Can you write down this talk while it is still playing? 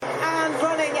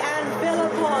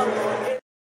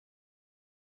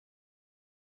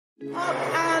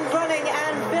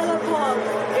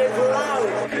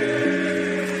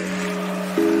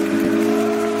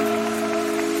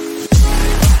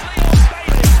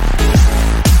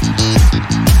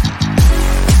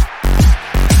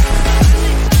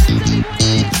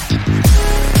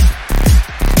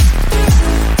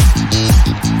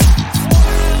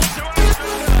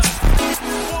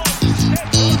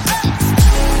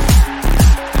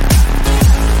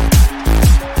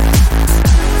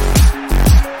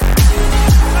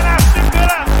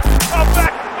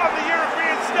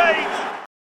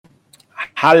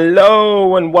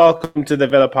Hello and welcome to the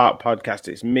Villa Park podcast.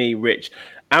 It's me, Rich,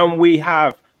 and we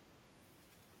have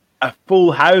a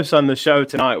full house on the show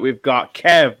tonight. We've got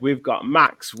Kev, we've got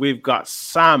Max, we've got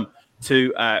Sam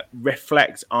to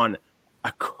reflect on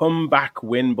a comeback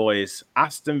win, boys.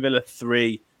 Aston Villa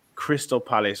 3, Crystal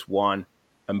Palace 1,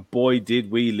 and boy,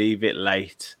 did we leave it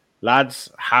late.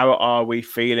 Lads, how are we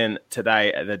feeling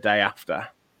today at the day after?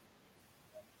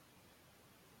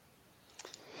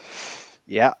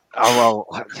 Yeah. Oh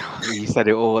well, you said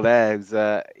it all there.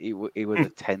 It was a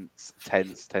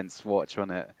tense watch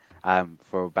on it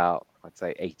for about, I'd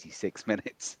say, 86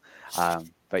 minutes.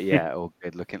 But yeah, all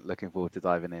good. Looking forward to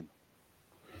diving in.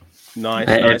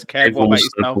 Nice. Kev, what about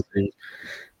yourself?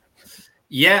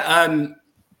 Yeah,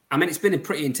 I mean, it's been a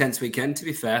pretty intense weekend, to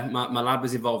be fair. My lad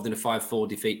was involved in a 5-4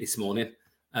 defeat this morning.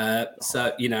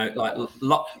 So, you know, like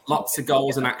lots of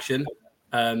goals and action.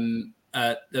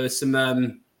 There was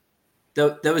some...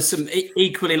 There was some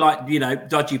equally, like, you know,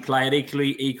 dodgy play and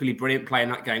equally brilliant play in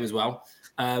that game as well.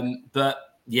 But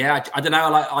yeah, I don't know.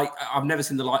 Like I've never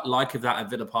seen the like of that at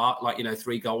Villa Park. Like, you know,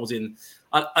 3 goals in.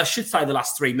 I should say the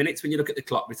last 3 minutes when you look at the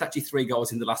clock. It's actually 3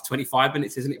 goals in the last 25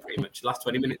 minutes, isn't it? Pretty much the last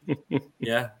 20 minutes.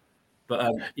 Yeah,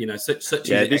 but you know, such.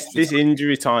 Yeah, this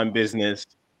injury time business.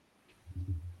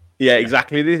 Yeah,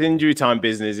 exactly. This injury time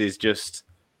business is just.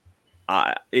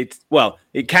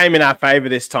 It came in our favour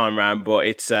this time round, but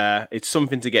it's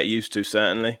something to get used to,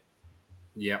 certainly.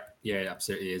 Yeah, it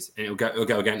absolutely is, and it'll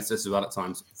go against us as well at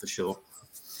times, for sure.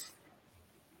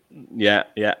 Yeah.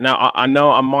 Now I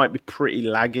know I might be pretty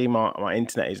laggy. My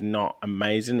internet is not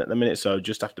amazing at the minute, so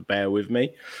just have to bear with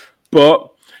me.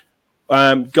 But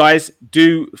guys,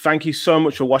 thank you so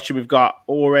much for watching. We've got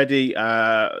already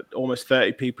almost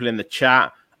 30 people in the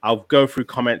chat. I'll go through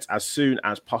comments as soon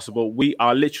as possible. We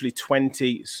are literally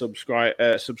 20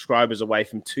 subscribers away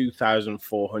from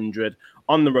 2,400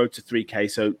 on the road to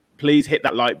 3K. So please hit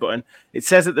that like button. It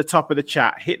says at the top of the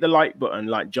chat, hit the like button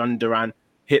like John Duran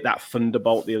hit that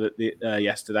thunderbolt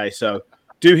yesterday. So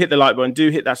do hit the like button, do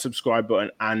hit that subscribe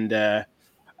button, and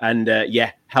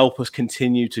help us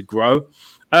continue to grow.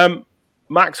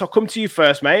 Max, I'll come to you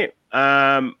first, mate.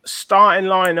 Starting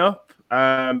lineup.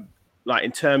 Like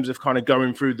in terms of kind of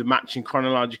going through the match in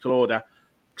chronological order,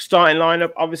 starting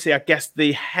lineup. Obviously, I guess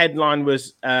the headline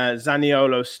was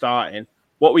Zaniolo starting.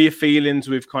 What were your feelings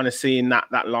with kind of seeing that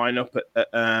lineup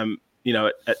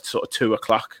at sort of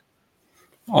 2:00?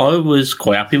 I was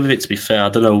quite happy with it, to be fair. I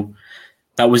don't know.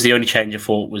 That was the only change I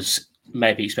thought was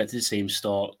maybe expected to see him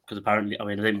start, because apparently, I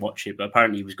mean, I didn't watch it, but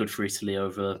apparently he was good for Italy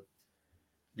over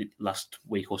the last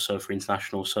week or so for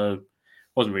international. So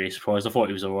wasn't really surprised. I thought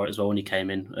he was all right as well when he came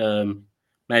in.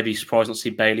 Maybe surprised not to see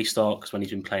Bailey start, because when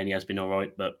he's been playing, he has been all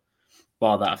right. But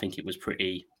bar that, I think it was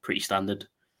pretty standard.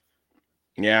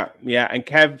 Yeah. And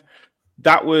Kev,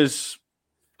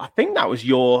 I think that was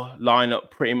your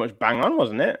lineup pretty much bang on,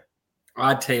 wasn't it?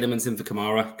 I had Tielemans in for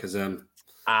Kamara because.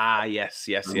 Yes.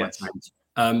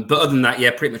 But other than that,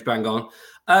 yeah, pretty much bang on.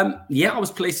 I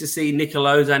was pleased to see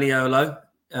Nicolo Zaniolo.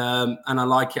 And I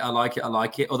like it.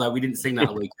 Although we didn't sing that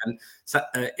a weekend. So,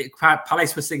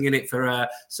 Palace were singing it for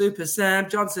Super Sam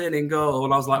Johnson in goal.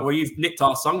 And I was like, well, you've nicked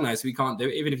our song now, so we can't do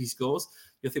it. Even if he scores,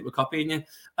 you'll think we're copying you.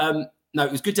 No,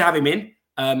 it was good to have him in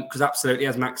because absolutely,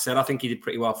 as Max said, I think he did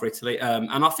pretty well for Italy.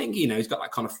 And I think, you know, he's got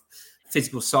that kind of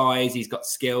physical size. He's got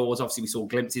skills. Obviously, we saw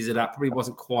glimpses of that. Probably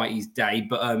wasn't quite his day,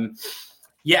 but I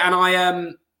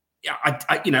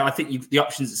think the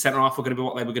options at centre half were going to be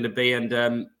what they were going to be,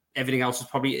 and everything else was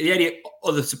probably the only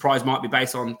other surprise might be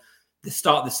based on the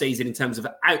start of the season in terms of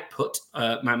output.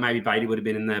 Maybe Bailey would have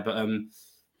been in there, but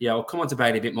I'll come on to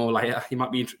Bailey a bit more later. He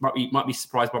might be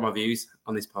surprised by my views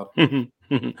on this pod.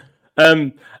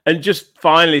 And just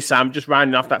finally, Sam, just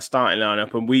rounding off that starting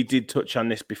lineup, and we did touch on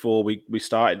this before we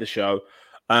started the show.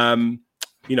 You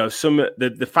know,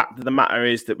 the fact of the matter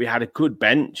is that we had a good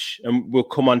bench, and we'll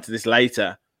come on to this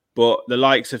later. But the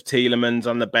likes of Tielemans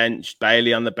on the bench,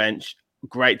 Bailey on the bench.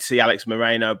 Great to see Alex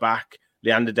Moreno back,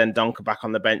 Leander Dendoncker back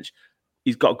on the bench.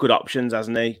 He's got good options,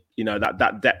 hasn't he? You know,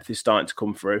 that depth is starting to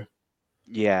come through.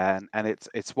 Yeah, and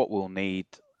it's what we'll need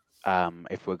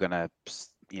if we're gonna,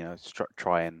 you know,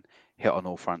 try and hit on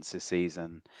all fronts this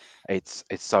season. It's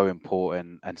so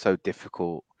important and so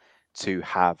difficult to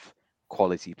have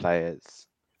quality players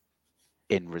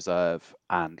in reserve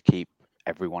and keep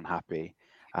everyone happy,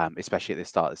 especially at the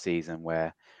start of the season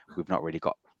where we've not really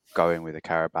got going with the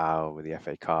Carabao, with the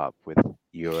FA Cup, with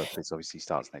Europe. It obviously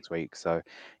starts next week, so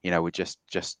you know we're just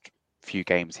few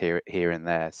games here and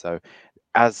there. So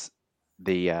as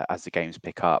the games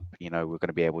pick up, you know we're going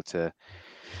to be able to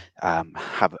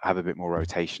have a bit more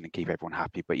rotation and keep everyone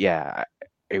happy. But yeah,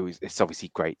 it's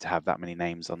obviously great to have that many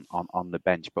names on the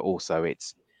bench, but also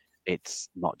it's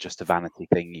not just a vanity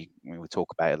thing. We will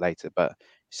talk about it later, but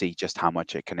see just how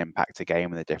much it can impact a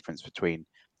game and the difference between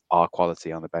our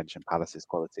quality on the bench and Palace's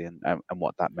quality, and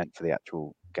what that meant for the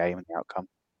actual game and the outcome.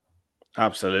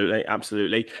 Absolutely,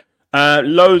 absolutely.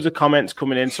 Loads of comments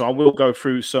coming in, so I will go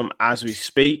through some as we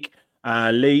speak.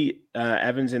 Lee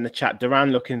Evans in the chat.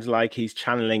 Duran looking like he's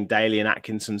channeling Daly and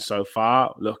Atkinson so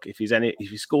far. Look, if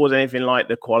he scores anything like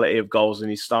the quality of goals and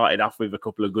he started off with a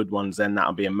couple of good ones, then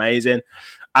that'll be amazing.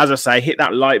 As I say, hit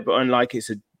that like button like it's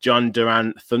a John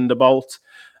Duran thunderbolt.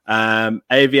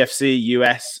 AVFC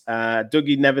US.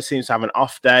 Dougie never seems to have an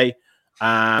off day.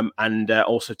 And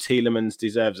also Tielemans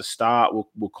deserves a start.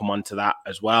 We'll come on to that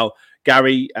as well.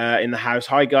 Gary in the house.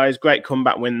 Hi, guys. Great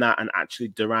comeback win that. And actually,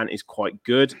 Duran is quite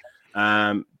good.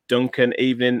 Duncan,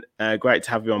 evening. Great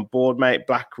to have you on board, mate.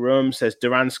 Black Room says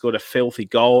Duran scored a filthy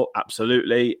goal.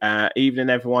 Absolutely. Evening,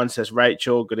 everyone, says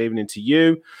Rachel. Good evening to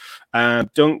you.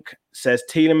 Dunk says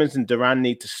Tielemans and Duran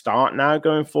need to start now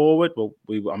going forward. Well,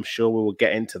 I'm sure we will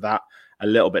get into that a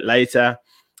little bit later.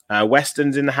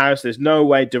 Weston's in the house. There's no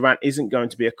way Durant isn't going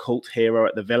to be a cult hero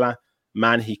at the Villa.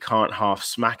 Man, he can't half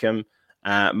smack him.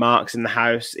 Mark's in the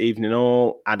house. Evening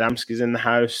all. Adamski's in the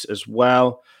house as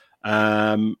well.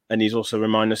 And he's also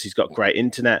reminding us he's got great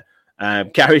internet.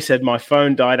 Gary said, my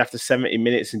phone died after 70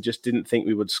 minutes and just didn't think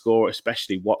we would score,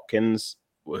 especially Watkins,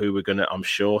 who we're going to, I'm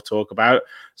sure, talk about.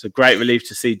 So great relief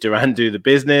to see Durant do the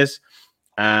business.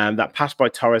 That pass by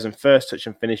Torres and first touch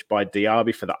and finish by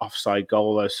Diaby for the offside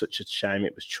goal, though, such a shame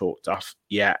it was chalked off.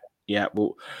 Yeah.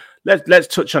 Well, let's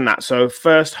touch on that. So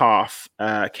first half,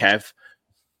 Kev,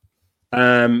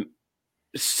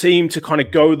 seemed to kind of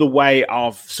go the way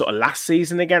of sort of last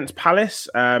season against Palace.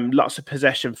 Lots of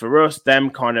possession for us,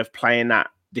 them kind of playing that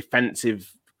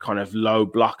defensive kind of low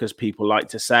block, as people like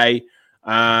to say,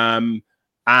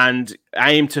 and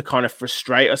aim to kind of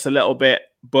frustrate us a little bit,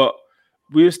 but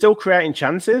we were still creating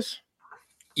chances.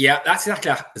 Yeah, that's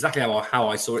exactly how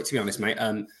I saw it, to be honest, mate.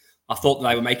 I thought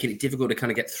they were making it difficult to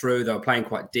kind of get through. They were playing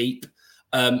quite deep.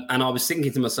 And I was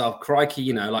thinking to myself,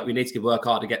 crikey, like we need to work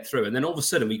hard to get through. And then all of a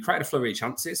sudden, we created a flurry of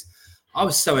chances. I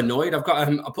was so annoyed. I've got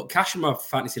I put Cash in my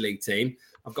fantasy league team.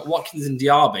 I've got Watkins and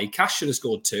Diaby. Cash should have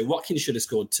scored 2. Watkins should have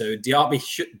scored 2.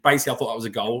 Diaby basically, I thought that was a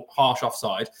goal, harsh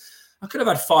offside. I could have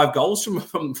had 5 goals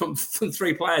from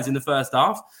 3 players in the first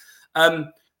half.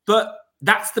 But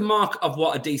that's the mark of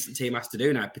what a decent team has to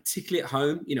do now, particularly at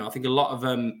home. I think a lot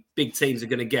of big teams are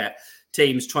going to get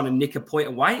teams trying to nick a point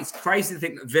away. It's crazy to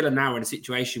think that Villa now are in a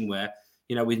situation where,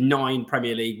 with 9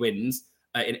 Premier League wins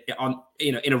in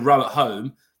a row at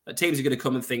home, that teams are going to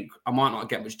come and think, I might not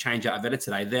get much change out of Villa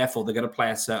today. Therefore, they're going to play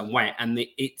a certain way. And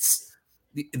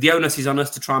the onus is on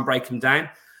us to try and break them down.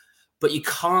 But you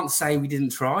can't say we didn't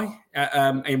try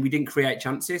and we didn't create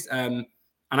chances. And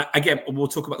again, we'll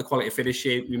talk about the quality of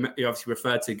finishing. You obviously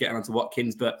referred to getting onto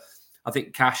Watkins, but I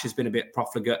think Cash has been a bit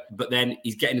profligate. But then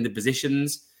he's getting in the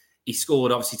positions. He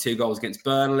scored obviously 2 goals against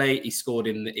Burnley. He scored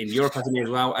in Europe as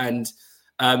well. And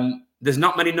there's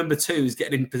not many number 2s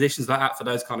getting in positions like that for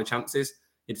those kind of chances.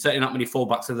 It's certainly not many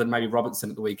fullbacks other than maybe Robertson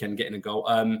at the weekend getting a goal.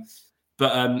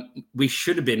 But we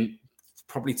should have been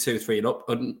probably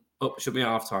 2-3 up should be at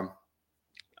half time.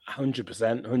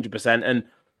 100%. And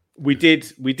we did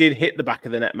hit the back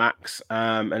of the net, Max.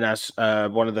 And as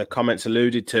one of the comments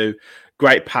alluded to,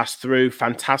 great pass through,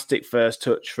 fantastic first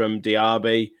touch from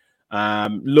Diaby,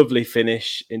 lovely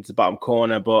finish into the bottom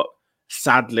corner, but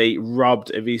sadly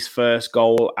robbed of his first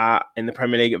goal in the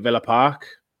Premier League at Villa Park.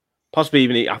 Possibly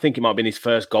even, I think it might have been his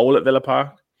first goal at Villa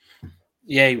Park.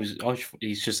 Yeah,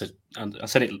 he's just I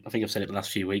said it. I think I've said it the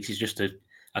last few weeks. He's just a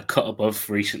cut above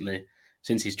recently.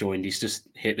 Since he's joined, he's just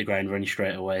hit the ground running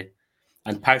straight away.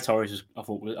 And Pau Torres,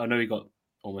 I know he got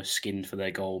almost skinned for their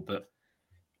goal, but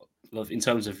in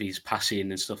terms of his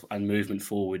passing and stuff and movement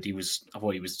forward, I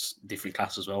thought he was different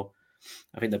class as well.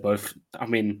 I think they're both.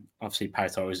 Obviously Pau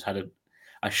Torres had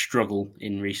a struggle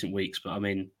in recent weeks, but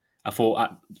I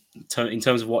thought in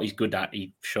terms of what he's good at,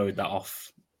 he showed that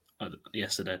off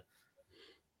yesterday.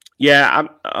 Yeah,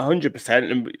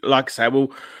 100%. And like I said,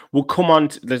 we'll come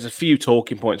on. There's a few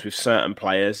talking points with certain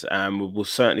players. We'll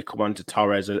certainly come on to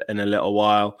Torres in a little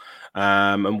while,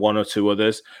 and one or two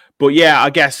others. But yeah,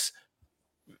 I guess,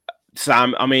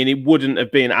 Sam, it wouldn't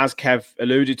have been, as Kev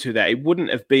alluded to there, it wouldn't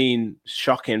have been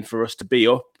shocking for us to be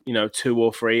up, 2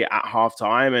 or 3 at half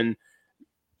time. And,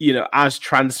 as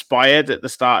transpired at the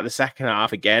start of the second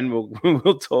half, again,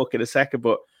 we'll talk in a second,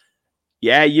 but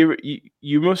yeah,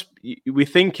 we're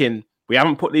thinking we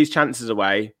haven't put these chances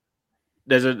away.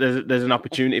 There's an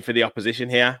opportunity for the opposition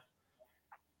here.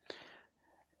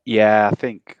 Yeah, I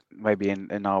think maybe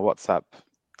in our WhatsApp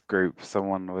group,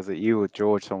 someone, was it you or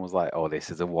George? Someone was like, "Oh, this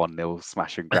is a 1-0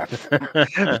 smash and grab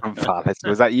from Palace."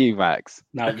 Was that you, Max?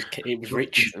 No, it was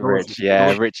Rich. Rich,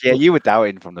 yeah. You were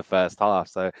doubting from the first half,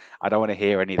 so I don't want to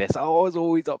hear any of this. Oh, I was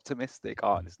always optimistic.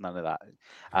 Oh, it's none of that.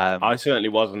 I certainly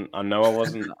wasn't. I know I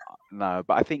wasn't. No,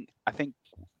 but I think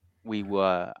we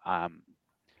were.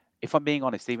 If I'm being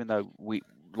honest, even though we,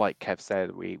 like Kev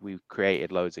said, we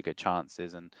created loads of good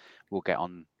chances, and we'll get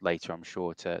on later, I'm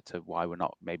sure, to why we're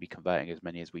not maybe converting as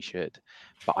many as we should.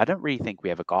 But I don't really think we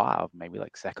ever got out of maybe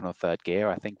like second or third gear.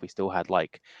 I think we still had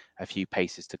like a few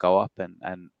paces to go up,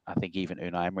 and I think even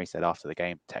Unai Emery said after the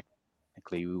game,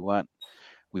 technically we weren't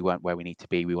where we need to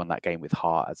be. We won that game with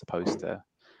heart as opposed to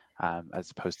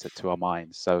our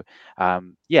minds. So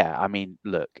yeah, I mean,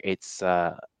 look, it's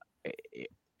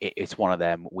one of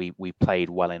them. We played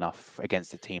well enough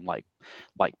against a team like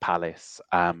Palace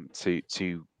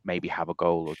to maybe have a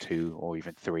goal or two or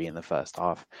even three in the first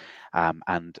half,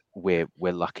 and we're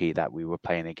lucky that we were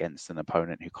playing against an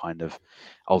opponent who kind of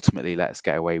ultimately let us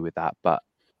get away with that. But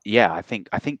yeah, I think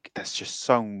there's just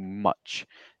so much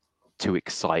to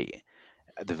excite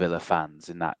the Villa fans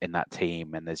in that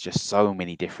team, and there's just so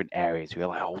many different areas where you're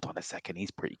like, hold on a second, he's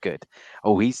pretty good.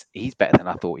 Oh, he's better than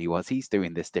I thought he was. He's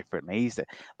doing this differently. He's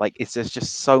like, it's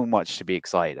just so much to be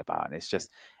excited about, and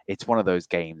it's one of those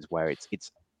games where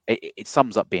it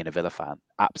sums up being a Villa fan.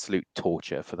 Absolute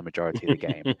torture for the majority of the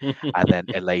game, and then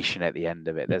elation at the end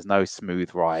of it. There's no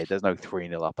smooth ride. There's no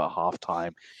 3-0 up at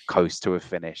halftime, coast to a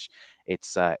finish. It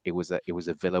was a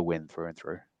Villa win through and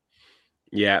through.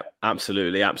 Yeah,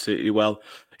 absolutely. Well,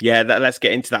 yeah, let's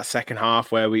get into that second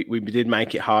half where we did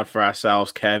make it hard for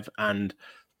ourselves, Kev, and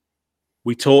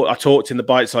I talked in the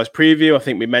bite-sized preview. I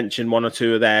think we mentioned one or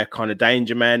two of their kind of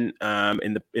danger men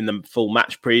in the full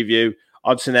match preview.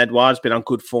 Odsonne Edouard's been on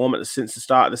good form since the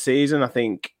start of the season. I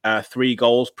think 3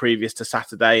 goals previous to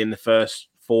Saturday in the first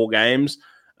 4 games,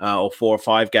 or 4 or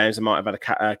 5 games. I might have had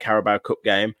a Carabao Cup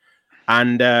game,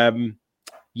 and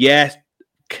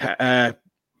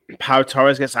Pau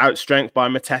Torres gets outstrengthed by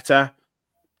Mateta,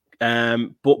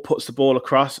 but puts the ball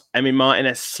across. Emi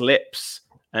Martinez slips,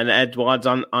 and Edouard's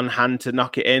on hand to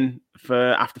knock it in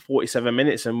after 47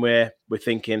 minutes, and we're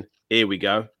thinking, here we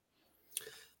go.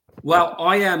 Well,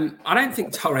 I don't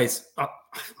think Torres. I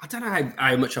don't know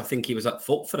how much I think he was at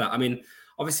fault for that. I mean,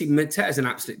 obviously Mateta's an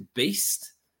absolute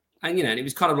beast, and and it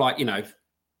was kind of like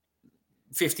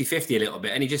 50-50 a little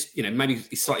bit, and he just maybe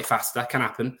he's slightly faster, can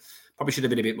happen. Probably should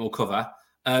have been a bit more cover.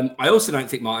 I also don't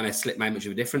think Martinez slip made much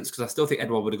of a difference because I still think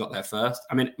Edouard would have got there first.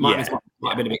 I mean, Martinez might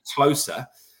have been a bit closer,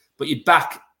 but you'd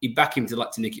back him to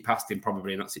nick it past him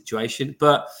probably in that situation.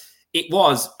 But it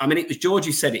was George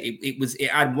who said it. It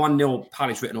had 1-0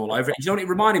 Palace written all over it. Do you know what it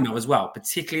reminded me of as well,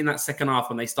 particularly in that second half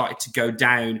when they started to go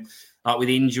down with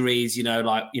injuries,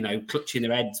 clutching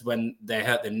their heads when they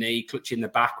hurt their knee, clutching the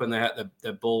back when they hurt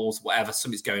their balls, whatever,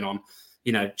 something's going on,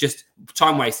 just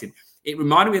time wasted. It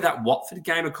reminded me of that Watford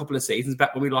game a couple of seasons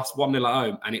back when we lost 1-0 at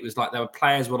home. And it was like there were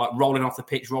players were like rolling off the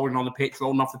pitch.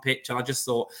 And I just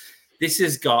thought, this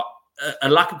has got a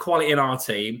lack of quality in our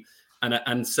team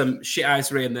and some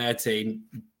shithousery in their team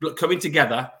coming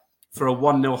together for a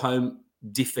 1-0 home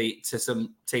defeat to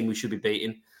some team we should be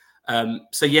beating.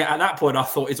 So, yeah, at that point, I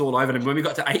thought it's all over. And when we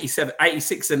got to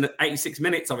 86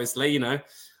 minutes, obviously, I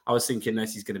was thinking,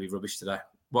 this is going to be rubbish today.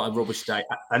 What a rubbish day.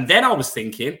 And then I was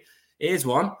thinking, here's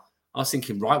one. I was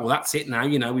thinking, right, well, that's it now.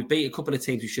 We beat a couple of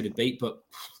teams we should have beat, but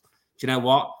do you know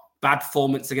what? Bad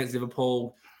performance against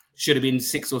Liverpool. Should have been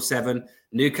 6 or 7.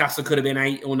 Newcastle could have been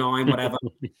 8 or 9, whatever. Oh,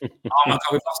 my God,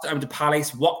 we've lost at home to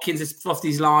Palace. Watkins has fluffed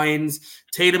his lines.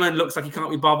 Tiedemann looks like he can't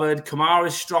be bothered.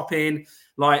 Kamara's stropping.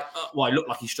 It looked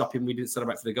like he's stropping. We didn't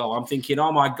celebrate for the goal. I'm thinking,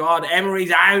 oh, my God,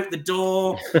 Emery's out the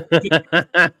door.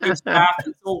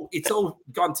 It's all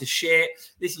gone to shit.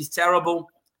 This is terrible.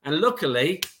 And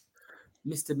luckily,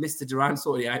 Mr. Duran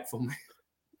sorted it out for me.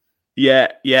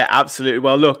 Yeah, absolutely.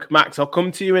 Well, look, Max, I'll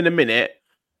come to you in a minute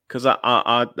because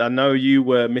I know you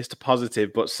were Mr.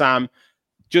 Positive, but Sam,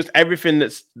 just everything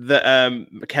that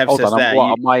Kev says there.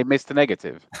 Am I Mr.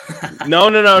 Negative? No.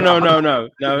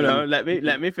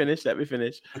 Let me finish.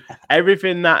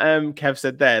 Everything that Kev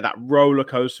said there, that roller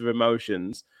coaster of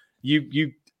emotions.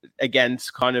 You again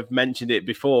kind of mentioned it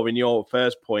before in your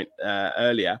first point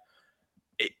earlier.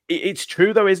 It's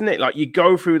true though, isn't it? Like you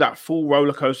go through that full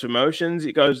roller coaster of emotions.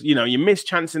 It goes, you miss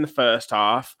chance in the first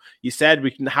half. You said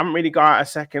we haven't really got out of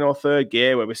second or third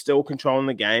gear where we're still controlling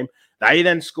the game. They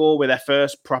then score with their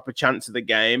first proper chance of the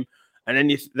game, and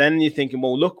then you're thinking,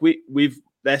 well, look,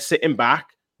 they're sitting back.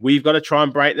 We've got to try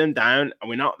and break them down, and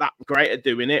we're not that great at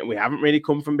doing it. We haven't really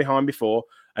come from behind before.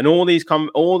 And all these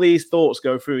thoughts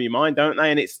go through your mind, don't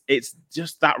they? And it's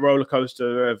just that roller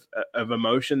coaster of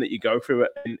emotion that you go through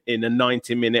in a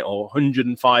 90-minute or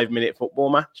 105-minute football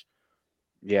match.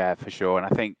 Yeah, for sure. And I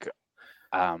think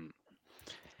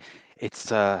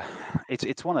it's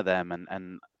one of them.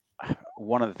 And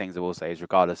one of the things I will say is,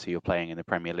 regardless who you're playing in the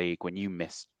Premier League, when you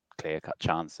miss clear-cut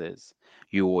chances,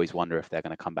 you always wonder if they're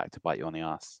going to come back to bite you on the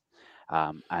ass.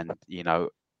 And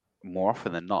more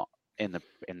often than not, in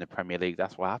the Premier League,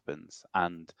 that's what happens.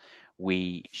 And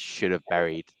we should have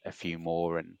buried a few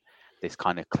more, and this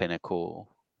kind of clinical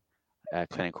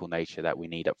nature that we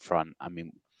need up front. I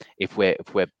mean, if we're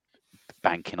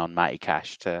banking on Matty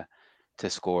Cash to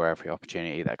score every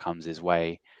opportunity that comes his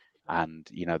way, and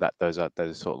that those are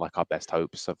sort of like our best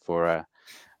hopes for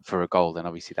a goal, then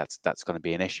obviously that's going to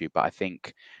be an issue. But I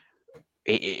think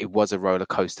it was a roller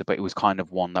coaster, but it was kind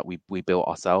of one that we built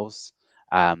ourselves,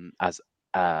 as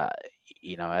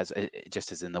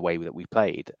just as in the way that we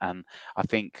played. And I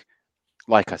think,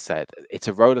 like I said, it's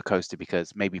a roller coaster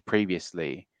because maybe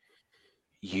previously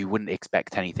you wouldn't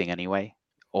expect anything anyway,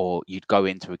 or you'd go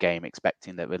into a game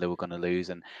expecting that Villa were going to lose.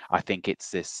 And I think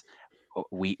it's this,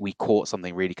 we caught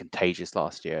something really contagious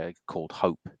last year called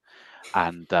hope.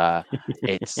 And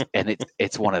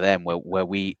it's one of them where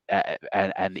we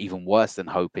and even worse than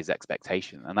hope is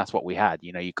expectation, and that's what we had.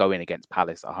 You go in against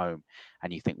Palace at home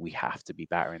and you think we have to be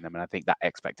battering them, and I think that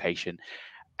expectation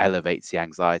elevates the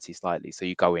anxiety slightly. So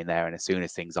you go in there, and as soon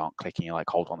as things aren't clicking, you're like,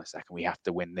 hold on a second, we have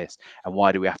to win this. And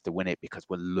why do we have to win it? Because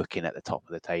we're looking at the top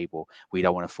of the table. We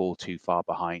don't want to fall too far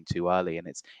behind too early. And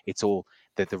it's all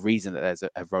the reason that there's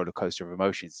a roller coaster of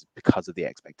emotions is because of the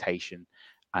expectation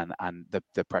and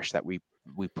the pressure that we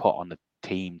put on the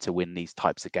team to win these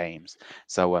types of games.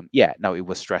 So it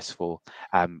was stressful.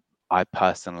 I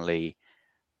personally,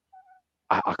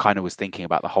 I kind of was thinking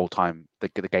about the whole time the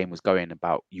game was going,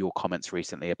 about your comments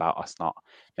recently about us not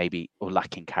maybe, or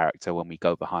lacking character when we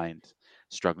go behind,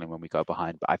 struggling when we go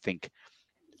behind. But I think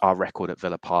our record at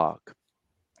Villa Park,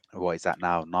 what is that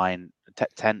now?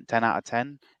 10 out of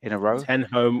 10 in a row. 10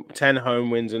 home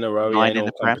wins in a row. 9 in in all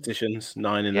the Prem. competitions.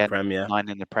 9 in the Prem. Yeah, 9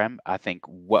 in the Prem. I think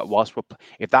whilst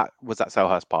if that was at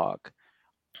Selhurst Park,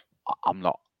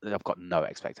 I've got no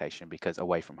expectation, because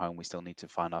away from home we still need to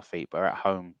find our feet. But at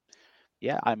home,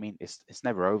 yeah, I mean, it's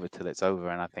never over till it's over.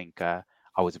 And I think I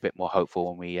was a bit more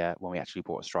hopeful when we actually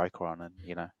brought a striker on, and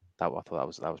I thought that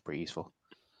was pretty useful.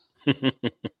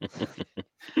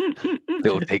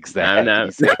 Little digs there. No.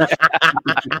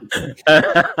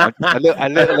 a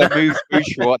little move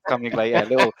short coming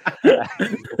later.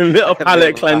 Little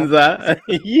palate cleanser.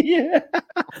 Yeah.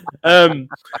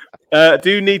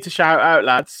 Do need to shout out,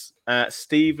 lads.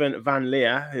 Stephen Van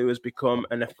Leer, who has become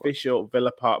an official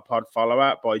Villa Park Pod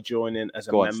follower by joining as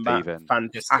a member. Steven.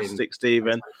 Fantastic,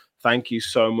 Stephen. Thank you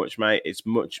so much, mate. It's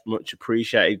much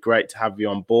appreciated. Great to have you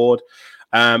on board.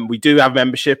 We do have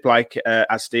membership, like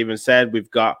as Stephen said.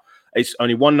 It's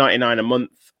only $1.99 a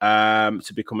month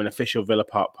to become an official Villa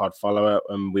Park Pod follower,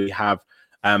 and we have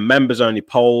members only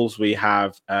polls. We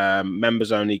have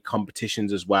members only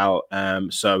competitions as well.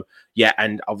 So yeah,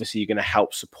 and obviously you're going to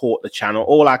help support the channel.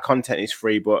 All our content is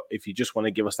free, but if you just want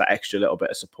to give us that extra little bit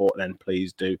of support, then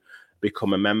please do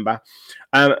become a member.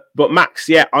 But Max,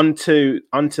 yeah, onto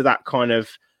that kind of,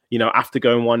 after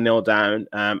going 1-0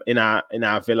 down in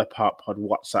our Villa Park Pod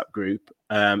WhatsApp group.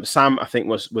 Sam, I think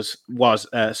was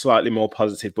slightly more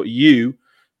positive, but you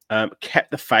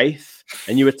kept the faith,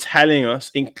 and you were telling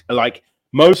us,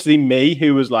 mostly me,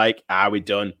 who was like, we're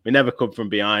done. We never come from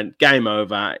behind. Game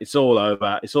over. It's all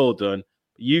over. It's all done.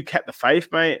 You kept the faith,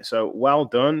 mate. So well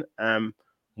done.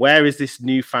 Where is this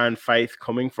newfound faith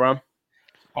coming from?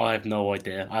 I have no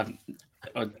idea. I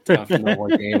have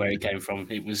no idea where it came from.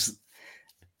 It was,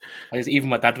 even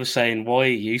my dad was saying, "Why are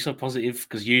you so positive?"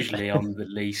 Because usually I'm the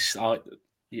least, the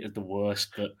worst.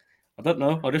 But I don't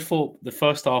know. I just thought the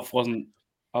first half wasn't.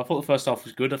 I thought the first half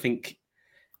was good. I think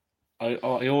I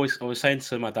was saying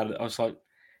to my dad, I was like,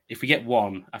 if we get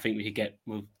one, I think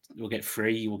we'll get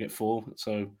 3, we'll get 4.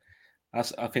 So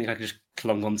I think I just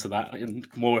clung on to that, and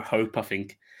more hope, I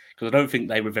think, because I don't think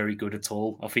they were very good at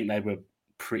all. I think they were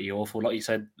pretty awful. Like you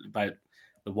said about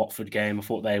the Watford game, I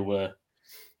thought they were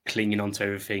clinging on to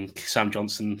everything. Sam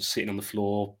Johnson sitting on the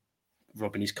floor,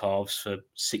 rubbing his calves for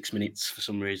 6 minutes for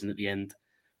some reason at the end,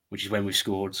 which is when we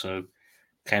scored. So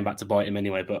came back to bite him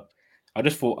anyway. But I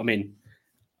just thought,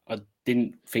 I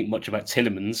didn't think much about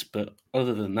Tielemans, but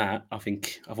other than that, I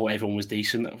thought everyone was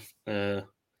decent. And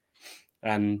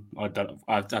I don't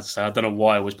know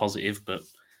why I was positive, but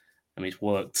it's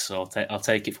worked. So I'll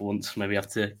take it for once. Maybe I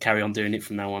have to carry on doing it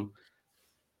from now on.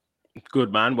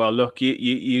 Good man. Well, look,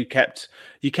 you kept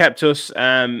us,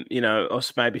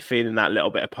 us maybe feeling that little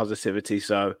bit of positivity.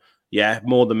 So yeah,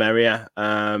 more the merrier.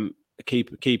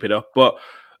 Keep it up. But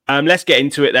let's get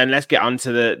into it then. Let's get on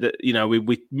to the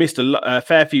we missed a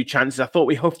fair few chances. I thought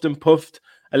we huffed and puffed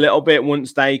a little bit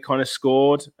once they kind of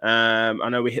scored. I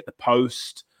know we hit the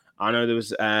post. I know there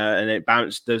was and it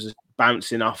bounced. There was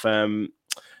bouncing off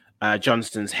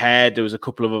Johnston's head. There was a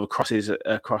couple of other crosses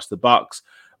across the box.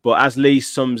 But as Lee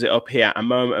sums it up here, a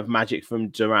moment of magic from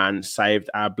Duran saved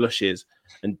our blushes.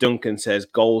 And Duncan says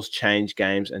goals change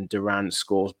games and Duran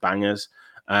scores bangers.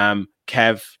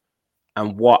 Kev,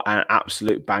 and what an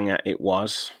absolute banger it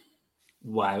was.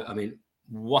 Wow. I mean,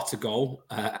 what a goal.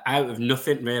 Out of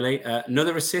nothing, really.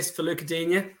 Another assist for Luca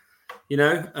Digne.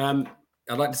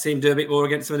 I'd like to see him do a bit more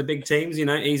against some of the big teams.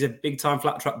 He's a big-time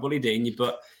flat-track bully, Digne,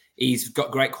 but he's got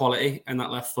great quality and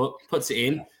that left foot, puts it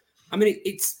in. I mean,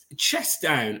 it's chest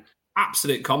down,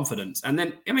 absolute confidence. And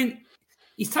then, I mean,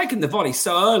 he's taken the volley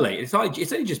so early. It's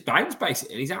only just bounced,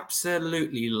 basically. He's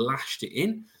absolutely lashed it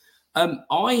in.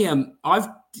 I've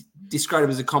described him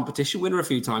as a competition winner a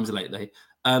few times lately.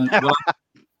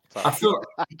 I feel,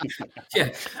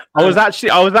 yeah. I was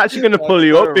actually going to pull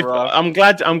you up. I'm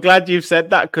glad you've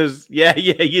said that because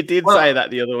you did say that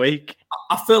the other week.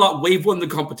 I feel like we've won the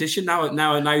competition now.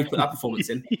 Now you put that performance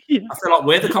in. Yeah. I feel like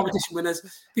we're the competition winners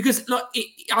because, look,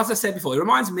 as I said before, it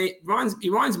reminds me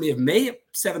of me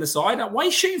 7-a-side. Like, why are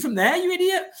you shooting from there, you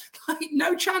idiot? Like,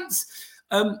 no chance.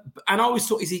 And I always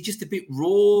thought, is he just a bit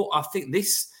raw? I think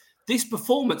this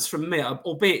performance from me,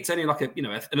 albeit it's only like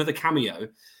another cameo.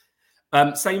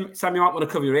 Sam, you might want to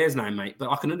cover your ears now, mate, but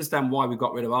I can understand why we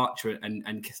got rid of Archer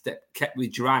and kept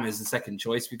with Duran as the second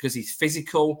choice because he's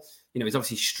physical. He's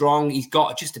obviously strong. He's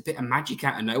got just a bit of magic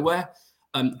out of nowhere.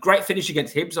 Great finish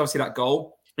against Hibs, obviously that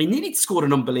goal. He nearly scored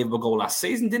an unbelievable goal last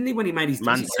season, didn't he? When he made his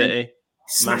Man City,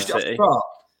 smashed it off.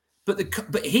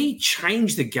 But he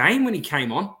changed the game when he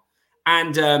came on,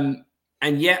 and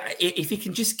if he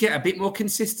can just get a bit more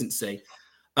consistency.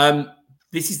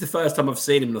 This is the first time I've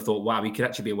seen him and I thought, wow, he could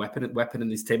actually be a weapon in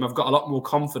this team. I've got a lot more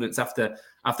confidence after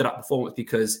that performance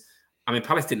because, I mean,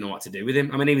 Palace didn't know what to do with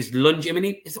him. I mean, he was lunging. I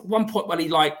mean, it's at one point when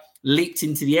he leaped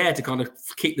into the air to kind of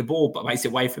keep the ball, but makes it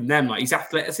away from them. Like, his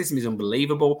athleticism is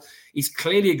unbelievable. He's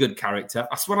clearly a good character.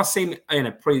 That's when I see him in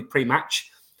a pre-match.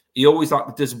 He always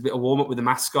does a bit of warm up with the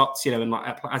mascots, and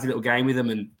has a little game with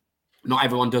them. And not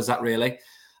everyone does that really. He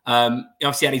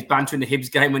obviously had his banter in the Hibs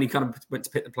game when he kind of went to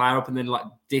pick the player up and then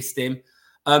dissed him.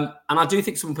 And I do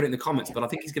think someone put it in the comments, but I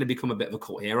think he's going to become a bit of a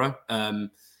cult hero.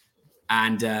 And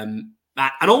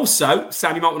also,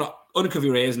 Sam, you might want to uncover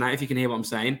your ears now if you can hear what I'm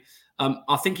saying.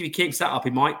 I think if he keeps that up, he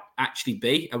might actually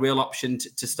be a real option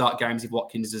to start games if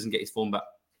Watkins doesn't get his form back.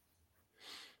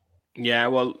 Yeah,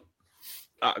 well,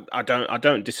 I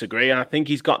don't disagree, and I think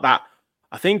he's got that.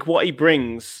 I think what he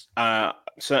brings,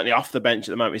 certainly off the bench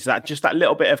at the moment, is that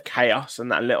little bit of chaos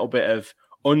and that little bit of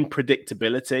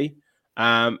unpredictability.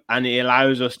 And he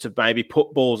allows us to maybe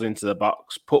put balls into the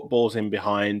box, put balls in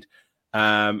behind.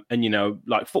 And,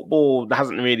 football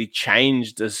hasn't really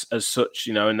changed as such,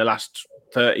 in the last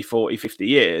 30, 40, 50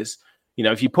 years.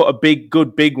 If you put a big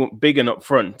one up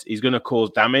front, he's going to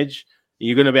cause damage.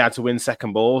 You're going to be able to win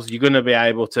second balls. You're going to be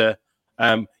able to,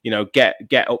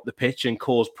 get up the pitch and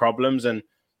cause problems. And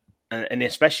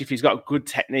especially if he's got good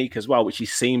technique as well, which he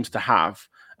seems to have.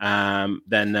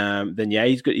 Then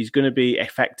he's going to be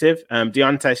effective.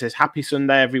 Deontay says, "Happy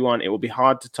Sunday, everyone. It will be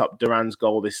hard to top Duran's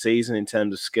goal this season in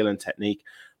terms of skill and technique.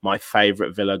 My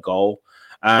favourite Villa goal."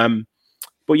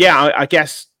 But yeah, I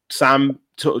guess Sam,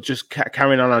 just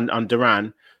carrying on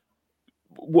Duran.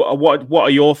 What are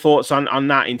your thoughts on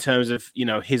that in terms of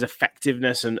his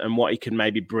effectiveness and what he can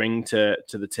maybe bring to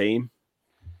the team?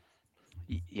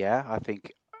 Yeah, I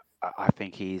think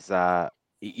he's. I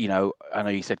know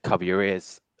you said cover your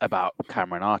ears about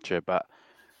Cameron Archer, but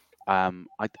I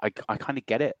kind of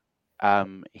get it.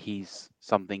 He's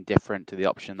something different to the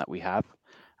option that we have.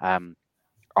 I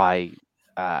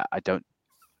don't.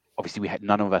 Obviously,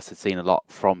 none of us had seen a lot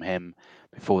from him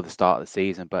before the start of the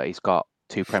season, but he's got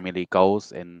 2 Premier League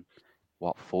goals in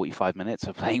 45 minutes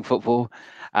of playing football.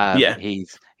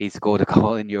 He's scored a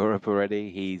goal in Europe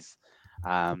already. He's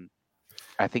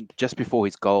I think just before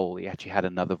his goal, he actually had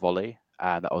another volley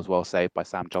that was well saved by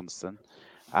Sam Johnston.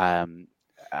 He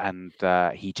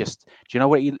just, do you know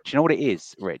what it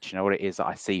is, Rich? Do you know what it is that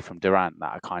I see from Durant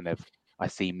that I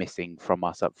see missing from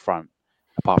us up front,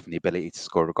 apart from the ability to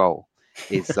score a goal?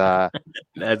 Is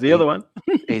there's the other one.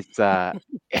 It's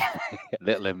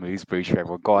little amuse bouche for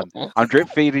everyone. Go on, I'm drip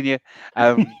feeding you.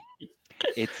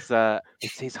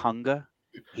 It's his hunger.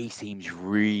 he seems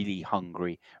really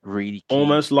hungry, really keen.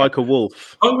 Almost like a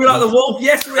wolf. Hungry like the wolf.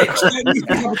 Yes, Rich.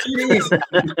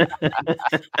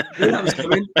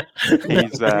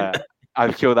 He's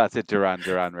I'm sure that's a Duran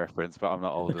Duran reference, but I'm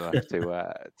not old enough to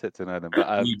know them.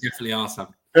 But you definitely are, Sam.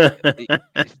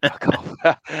 Fuck off.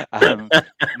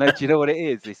 No, do you know what it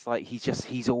is? It's like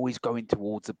he's always going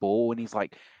towards the ball, and he's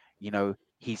like,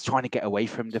 he's trying to get away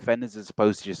from defenders as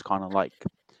opposed to just kind of like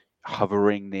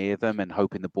hovering near them and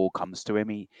hoping the ball comes to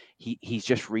him. He's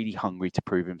just really hungry to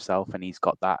prove himself, and he's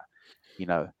got that,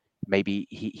 maybe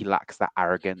he lacks that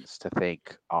arrogance to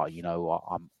think, oh,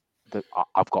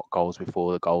 I've got goals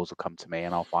before the goals will come to me,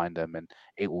 and I'll find them and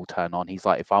it will turn on. He's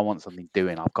like, if I want something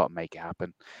doing, I've got to make it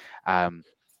happen.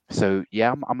 So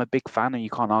yeah, I'm a big fan, and you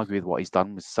can't argue with what he's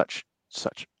done with such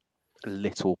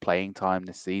little playing time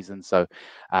this season. So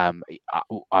I mean,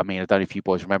 I don't know if you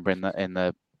boys remember in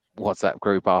the WhatsApp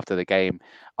group after the game,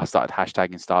 I started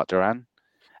hashtagging Start Duran,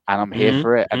 and I'm here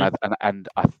for it. And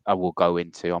I will go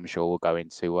into, I'm sure we'll go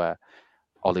into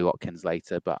Ollie Watkins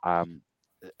later, but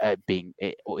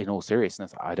in all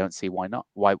seriousness, I don't see why not.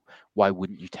 Why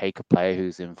wouldn't you take a player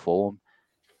who's in form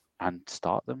and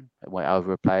start them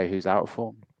over a player who's out of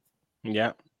form?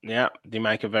 Yeah, you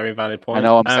make a very valid point. I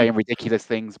know I'm saying ridiculous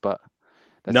things, but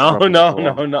no, not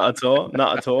at all.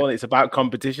 Not at all. It's about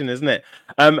competition, isn't it?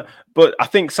 But I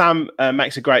think Sam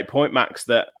makes a great point, Max,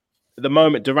 that at the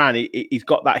moment, Duran, he's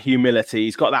got that humility,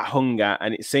 he's got that hunger,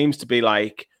 and it seems to be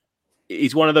like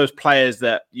he's one of those players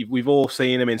that we've all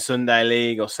seen him in Sunday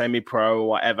League or semi-pro or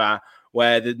whatever,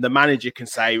 where the manager can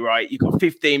say, right, you've got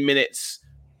 15 minutes,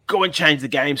 go and change the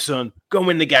game, son. Go and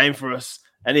win the game for us.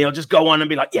 And he'll just go on and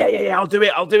be like, yeah, I'll do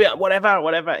it,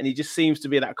 whatever. And he just seems to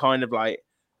be that kind of like,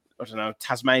 I don't know,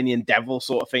 Tasmanian devil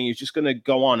sort of thing. He's just going to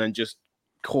go on and just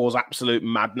cause absolute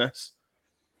madness.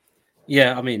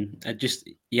 Yeah, I mean,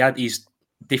 he's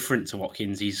different to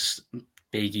Watkins. He's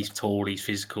big, he's tall, he's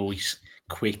physical, he's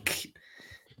quick.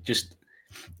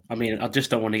 I just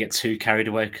don't want to get too carried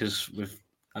away because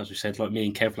as we said, like me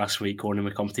and Kev last week, calling him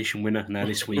a competition winner. Now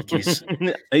this week he's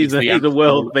a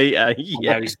world beater.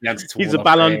 Yeah, he's a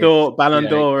Ballon d'Or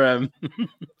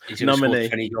he's nominee.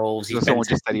 20 goals. Someone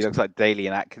just said he looks like Daly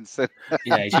and Atkinson.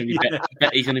 Yeah,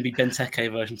 he's going to be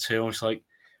Benteke version 2. I'm just like,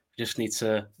 just need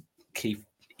to keep.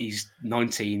 He's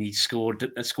 19. He scored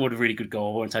a really good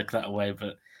goal. I won't take that away,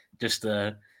 but just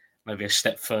maybe a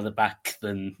step further back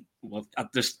than. Well, I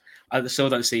still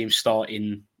don't see him start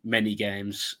in many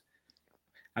games.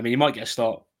 I mean, he might get a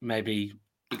start. Maybe.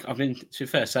 I mean, to be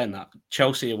fair, saying that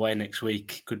Chelsea away next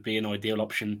week could be an ideal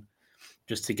option,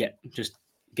 just to get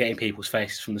in people's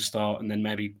faces from the start, and then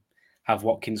maybe have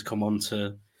Watkins come on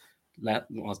to. I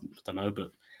don't know,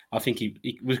 but I think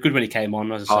he was good when he came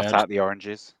on. As I said, out the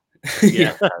oranges.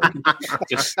 Yeah,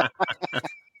 just a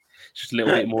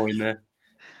little bit more in there.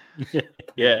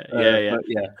 Yeah.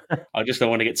 I just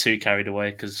don't want to get too carried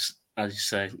away because, as you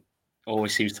say,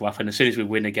 always seems to happen. As soon as we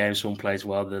win a game, someone plays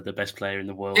well, they're the best player in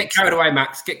the world. Get carried away,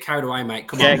 Max. Get carried away, mate.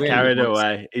 Come on. Get carried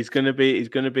away. He's going to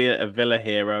be a Villa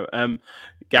hero.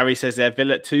 Gary says there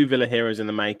two Villa heroes in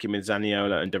the making with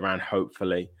Zaniolo and Duran.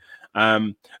 Hopefully,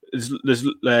 as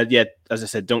I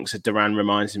said, Dunk said Duran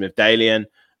reminds him of Dalian.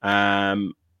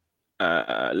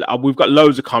 We've got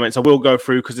loads of comments. I will go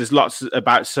through because there's lots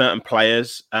about certain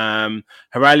players.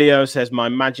 Heralio says, my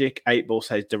Magic 8-Ball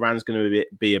says Duran's going to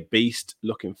be a beast.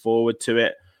 Looking forward to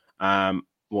it. Well,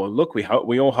 look,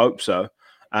 we all hope so.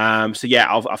 So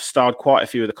yeah, I've starred quite a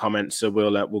few of the comments, so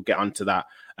we'll get onto that.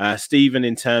 Stephen,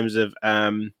 in terms of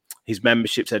his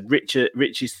membership, said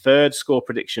Richie's third score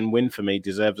prediction win for me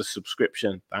deserves a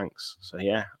subscription. Thanks. So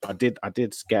yeah, I did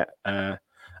say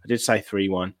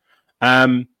 3-1.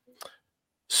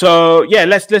 So yeah,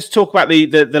 let's talk about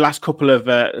the last couple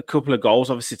of goals.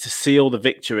 Obviously, to seal the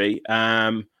victory,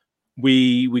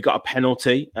 we got a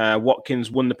penalty.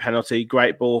 Watkins won the penalty.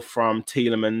 Great ball from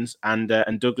Tielemans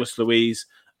and Douglas Luiz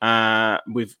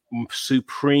with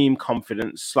supreme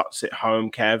confidence slots it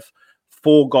home. Kev,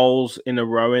 4 goals in a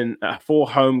row 4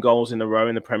 home goals in a row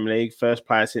in the Premier League. First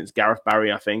player since Gareth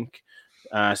Barry, I think,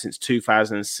 since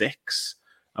 2006.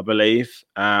 I believe.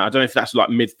 I don't know if that's like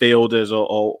midfielders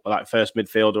or like first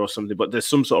midfielder or something, but there's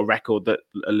some sort of record that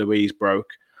Luiz broke.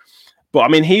 But I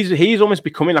mean, he's almost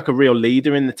becoming like a real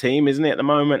leader in the team, isn't he, at the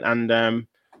moment? And I'm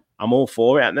all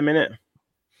for it at the minute.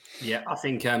 Yeah, I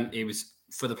think it was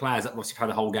for the players that obviously had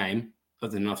the whole game,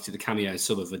 other than obviously the cameo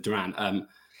sub of Duran.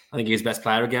 I think he's best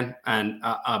player again. And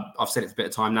I've said it for a bit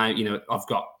of time now. You know, I've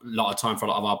got a lot of time for a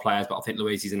lot of our players, but I think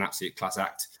Luiz is an absolute class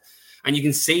act. And you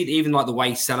can see it, even like the way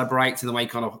he celebrates and the way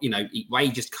kind of, way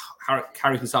he just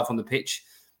carries himself on the pitch.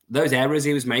 Those errors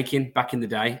he was making back in the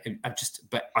day,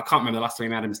 but I can't remember the last time he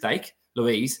made a mistake.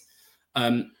 Luiz.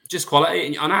 Just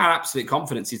quality, and I had absolute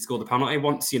confidence he'd score the penalty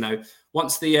once the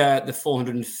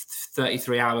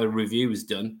 433-hour review was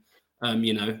done,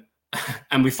 and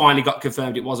we finally got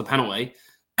confirmed it was a penalty.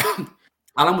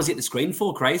 Alan was hit the screen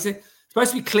for crazy. It's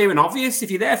supposed to be clear and obvious. If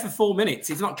you're there for 4 minutes,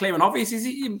 it's not clear and obvious, is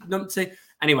it? You numpty.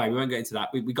 Anyway, we won't get into that.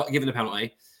 We got given a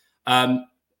penalty.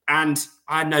 And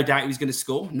I had no doubt he was going to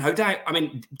score. No doubt. I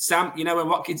mean, Sam, when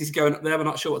Watkins is going up there, we're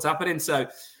not sure what's happening. So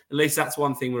at least that's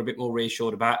one thing we're a bit more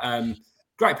reassured about.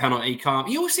 Great penalty, calm.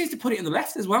 He always seems to put it in the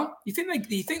left as well. You think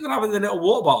they're having the little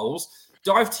water bottles,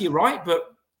 dive to your right,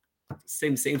 but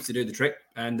seems to do the trick.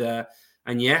 And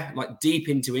yeah, like deep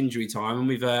into injury time, and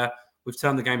we've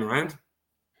turned the game around.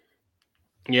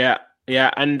 Yeah,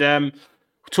 and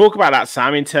talk about that,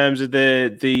 Sam, in terms of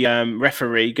the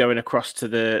referee going across to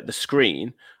the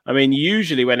screen. I mean,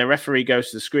 usually when a referee goes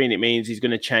to the screen, it means he's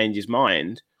going to change his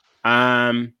mind.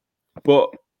 But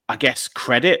I guess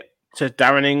credit to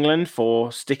Darren England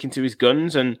for sticking to his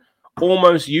guns and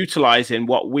almost utilising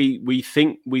what we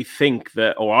think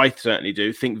that, or I certainly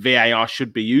do, think VAR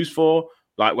should be used for.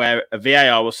 Like where a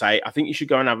VAR will say, I think you should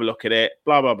go and have a look at it,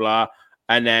 blah, blah, blah.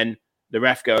 And then the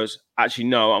ref goes, actually,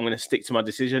 no, I'm going to stick to my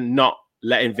decision, not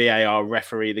letting VAR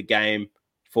referee the game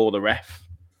for the ref.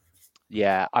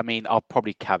 Yeah, I mean, I'll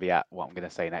probably caveat what I'm going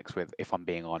to say next with, if I'm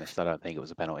being honest, I don't think it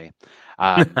was a penalty.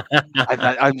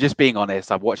 I'm just being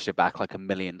honest. I've watched it back like a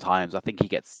million times. I think he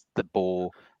gets the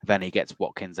ball, then he gets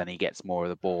Watkins, and he gets more of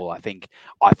the ball. I think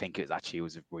it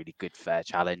was a really good, fair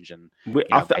challenge. And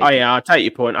I take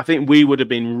your point. I think we would have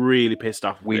been really pissed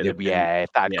off. If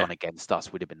that had gone against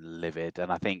us, we'd have been livid.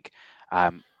 And I think,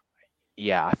 I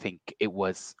think it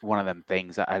was one of them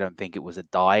things. I don't think it was a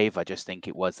dive. I just think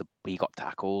it was he got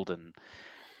tackled, and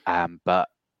but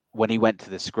when he went to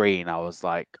the screen, I was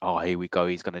like, oh, here we go.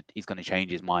 He's gonna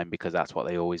change his mind, because that's what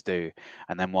they always do.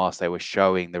 And then whilst they were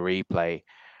showing the replay,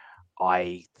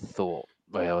 I thought,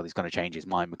 well, he's gonna change his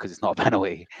mind because it's not a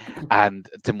penalty. And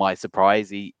to my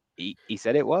surprise, he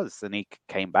said it was, and he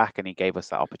came back and he gave us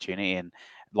that opportunity. And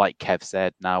like Kev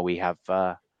said, now we have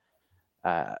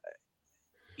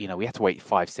we have to wait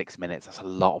 5-6 minutes. That's a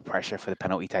lot of pressure for the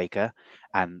penalty taker.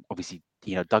 And obviously,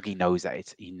 Dougie knows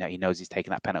that he knows he's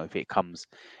taking that penalty. If it comes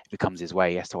his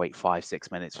way, he has to wait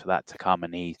 5-6 minutes for that to come,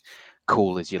 and he's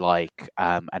cool as you like.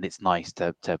 And it's nice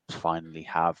to finally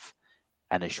have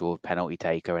an assured penalty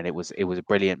taker. And it was a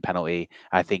brilliant penalty.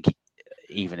 I think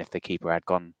even if the keeper had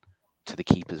gone to the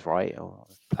keeper's right or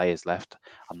players left,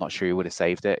 I'm not sure he would have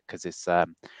saved it, because it's a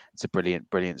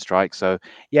brilliant strike. So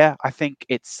yeah, I think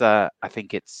it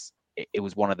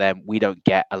was one of them. We don't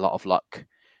get a lot of luck,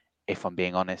 if I'm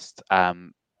being honest.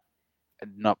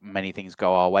 Not many things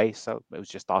go our way, so it was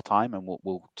just our time, and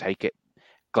we'll take it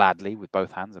gladly with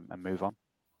both hands and move on.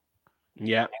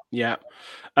 Yeah.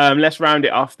 Let's round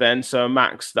it off then. So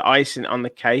Max, the icing on the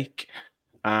cake,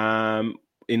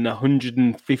 in the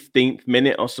 115th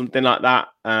minute or something like that,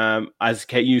 as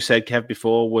you said, Kev,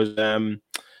 before,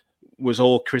 was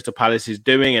all Crystal Palace is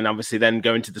doing, and obviously then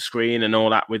going to the screen and all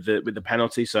that with the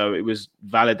penalty. So it was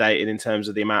validated in terms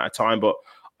of the amount of time. But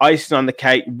icing on the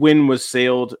cake, win was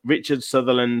sealed. Richard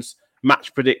Sutherland's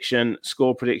match prediction,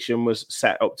 score prediction was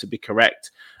set up to be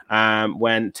correct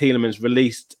when Tielemans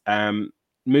released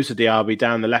Moussa Diaby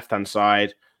down the left-hand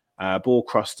side, ball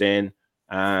crossed in,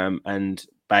 and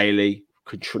Bailey,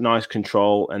 nice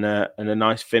control and a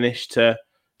nice finish to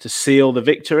seal the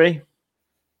victory.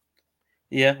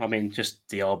 Yeah, I mean, just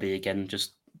Diaby again,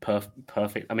 just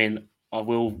perfect. I mean, I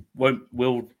will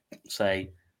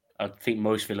say, I think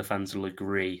most Villa fans will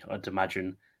agree. I'd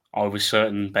imagine I was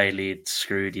certain Bailey had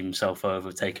screwed himself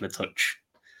over taking a touch.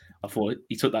 I thought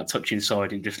he took that touch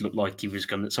inside and it just looked like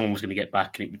someone was going to get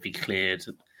back and it would be cleared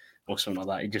or something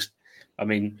like that. It just, I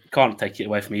mean, can't take it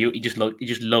away from you. He just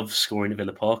loves scoring at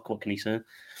Villa Park. What can he say?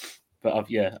 But I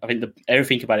think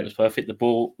everything about it was perfect. The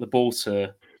ball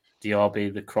to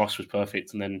Diaby, the cross was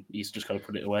perfect, and then he's just got to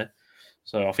put it away.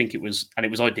 So I think it was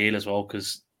ideal as well,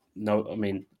 because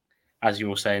as you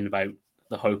were saying about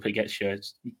the hope it gets you,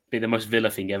 it's be the most Villa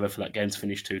thing ever for that game to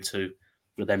finish 2-2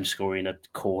 with them scoring a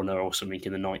corner or something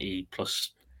in the 90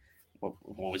 plus, what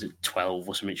was it, 12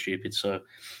 or something stupid. So,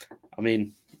 I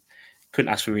mean,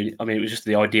 couldn't ask for really. I mean, it was just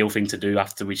the ideal thing to do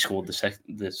after we scored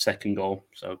the second goal.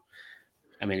 So,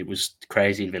 I mean, it was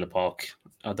crazy in Villa Park.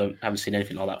 Haven't seen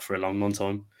anything like that for a long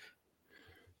time.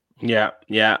 Yeah.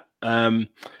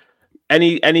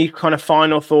 Any kind of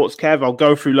final thoughts, Kev? I'll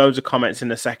go through loads of comments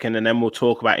in a second, and then we'll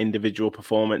talk about individual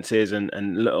performances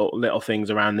and little things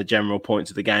around the general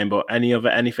points of the game. But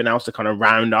anything else to kind of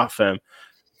round off?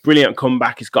 Brilliant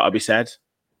comeback, it's got to be said.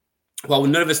 Well,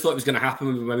 none of us thought it was going to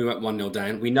happen when we went 1-0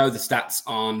 down. We know the stats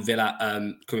on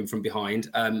Villa coming from behind.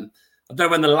 I don't know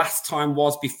when the last time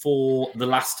was before the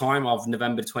last time of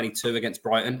November 22 against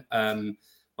Brighton, when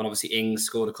obviously Ings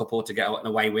scored a couple to get an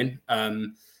away win.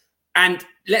 And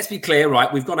let's be clear,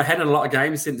 right? We've gone ahead in a lot of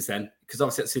games since then, because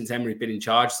obviously since Emery's been in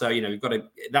charge. So, we've got to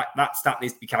that stat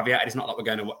needs to be caveated. It's not like we're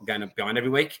going behind every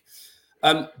week.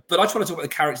 But I just want to talk about the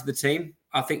character of the team.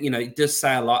 I think, it does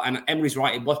say a lot. And Emery's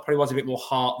right. It probably was a bit more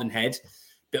heart than head. A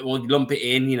bit more lump it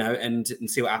in, and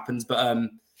see what happens. But,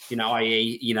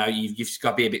 i.e., you've just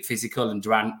got to be a bit physical, and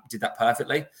Durant did that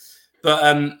perfectly. But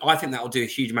I think that will do a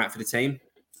huge amount for the team,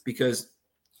 because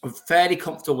of fairly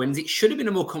comfortable wins. It should have been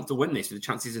a more comfortable win, this, with the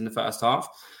chances in the first half.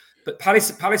 But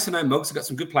Palace and no mugs have got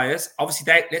some good players.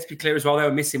 Obviously, let's be clear as well, they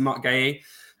were missing Mark Gay.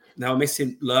 They were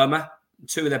missing Lerma,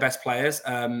 two of their best players.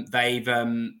 They've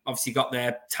obviously got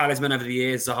their talisman over the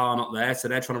years, Zaha not there, so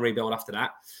they're trying to rebuild after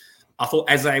that. I thought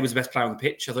Eze was the best player on the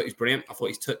pitch. I thought he was brilliant. I thought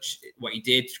his touch, what he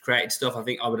did, created stuff. I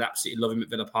think I would absolutely love him at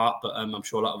Villa Park, but I'm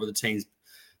sure a lot of other teams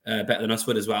better than us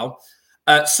would as well.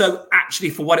 So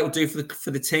actually, for what it will do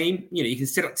for the team, you can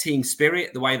still have team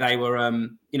spirit, the way they were,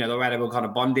 the way they were kind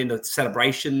of bonding, the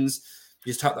celebrations.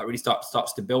 You just hope that really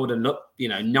starts to build. And look,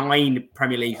 9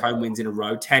 Premier League home wins in a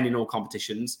row, 10 in all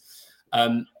competitions.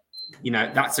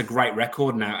 That's a great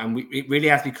record now, and it really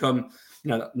has become.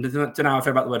 I don't know how I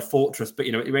feel about the word fortress, but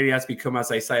it really has become, as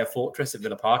they say, a fortress at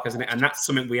Villa Park, hasn't it? And that's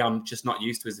something we are just not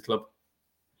used to as a club.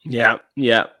 Yeah,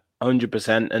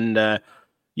 100%, and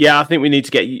I think we need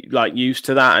to get used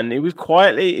to that. And it's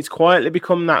quietly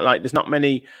become that. There's not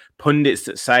many pundits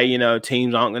that say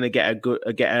teams aren't going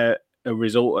to get a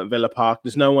result at Villa Park.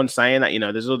 There's no one saying that.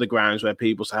 There's other grounds where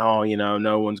people say,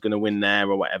 no one's going to win there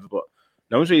or whatever, but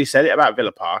no one's really said it about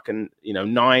Villa Park. And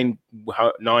 9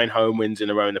 home wins in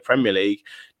a row in the Premier League,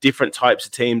 different types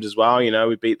of teams as well.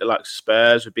 We beat the likes of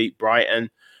Spurs, we beat Brighton,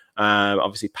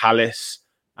 obviously Palace.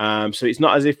 So it's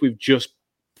not as if we've just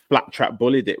flat track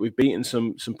bullied it. We've beaten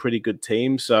some pretty good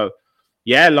teams. So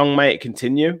long may it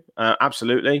continue.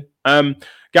 Absolutely.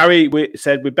 Gary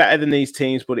said we're better than these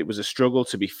teams, but it was a struggle,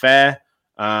 to be fair.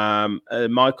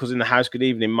 Michael's in the house. Good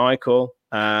evening, Michael.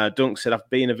 Dunk said, I've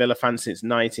been a Villa fan since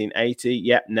 1980.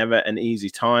 Yep, never an easy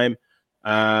time.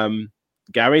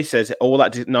 Gary says, all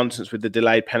that nonsense with the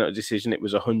delayed penalty decision, it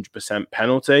was 100%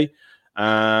 penalty.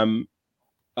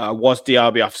 Was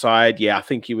Diaby offside? Yeah, I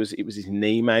think it was his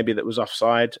knee maybe that was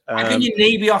offside. How can your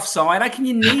knee be offside?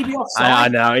 I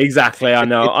know, exactly. I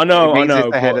know.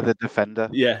 It's ahead of the defender.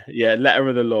 Yeah. Letter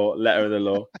of the law.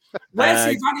 Where's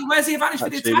the advantage for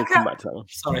the attacker?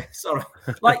 Sorry.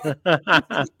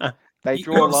 They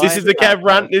draw a line. This is the Kev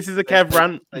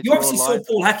rant. You obviously saw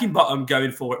Paul Heckingbottom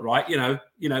going for it, right?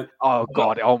 Oh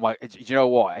God! Oh my! Do you know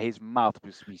what? His mouth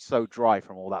must be so dry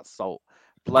from all that salt.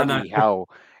 Bloody hell!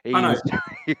 He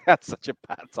had such a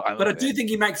bad time. But I do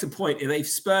think he makes a point. If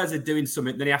Spurs are doing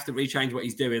something, then he has to rechange what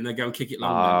he's doing. They go and kick it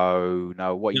long.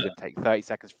 No. What, you going to take 30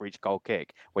 seconds for each goal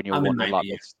kick when you're 1-0 up?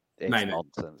 It's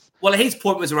nonsense. Well, his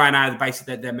point was around how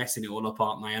basically they're messing it all up,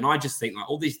 aren't they? And I just think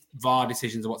all these VAR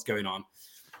decisions of what's going on,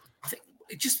 I think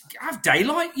just have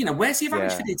daylight. Where's the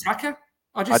advantage for the attacker?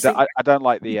 I don't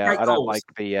like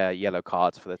the yellow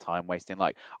cards for the time wasting.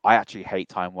 I actually hate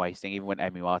time wasting. Even when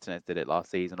Emi Martinez did it last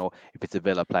season, or if it's a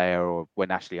Villa player, or when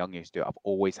Ashley Young used to do it, I've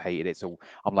always hated it. So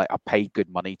I'm I paid good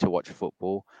money to watch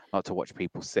football, not to watch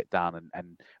people sit down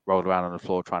and roll around on the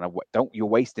floor trying to. You're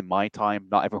wasting my time,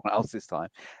 not everyone else's time.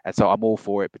 And so I'm all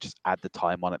for it, but just add the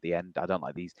time on at the end. I don't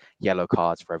like these yellow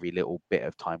cards for every little bit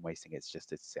of time wasting. I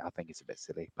think it's a bit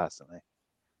silly, personally.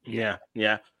 Yeah.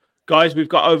 Guys, we've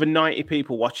got over 90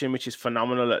 people watching, which is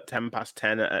phenomenal at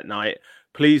 10:10 at night.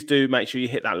 Please do make sure you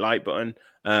hit that like button.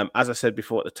 As I said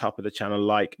before at the top of the channel,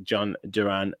 like John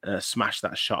Duran smashed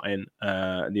that shot in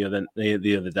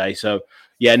the other day. So,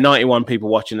 91 people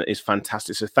watching is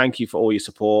fantastic. So thank you for all your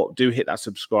support. Do hit that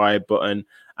subscribe button.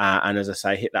 And as I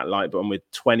say, hit that like button. With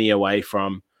 20 away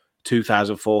from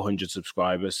 2,400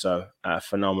 subscribers, so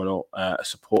phenomenal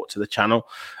support to the channel.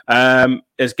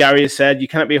 As Gary has said, you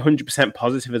cannot be 100%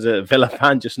 positive as a Villa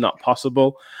fan, just not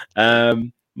possible.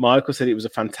 Michael said it was a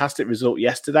fantastic result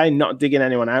yesterday, not digging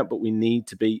anyone out, but we need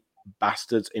to be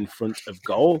bastards in front of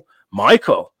goal.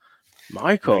 Michael,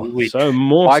 so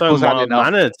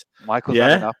mannered. Michael's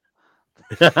had enough.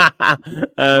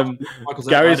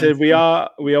 Gary said we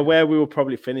are where we will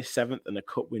probably finish 7th, and a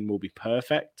cup win will be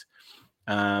perfect.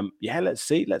 Let's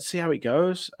see how it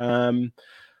goes.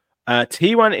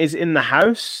 T1 is in the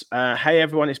house. Hey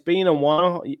everyone, it's been a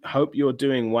while. Hope you're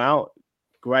doing well.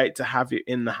 Great to have you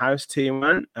in the house,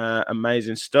 T1.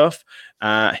 Amazing stuff.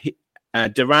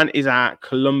 Duran is our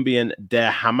Colombian Der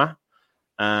Hammer.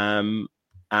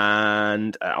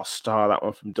 And I'll star that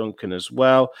one from Duncan as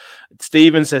well.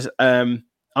 Stephen says,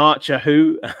 Archer,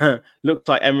 who looks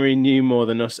like Emery knew more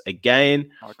than us again.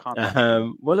 I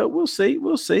can't. Well, we'll see.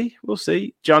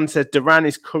 John says Duran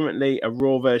is currently a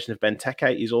raw version of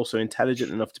Benteke. He's also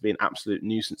intelligent enough to be an absolute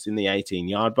nuisance in the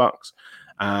 18-yard box.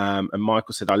 And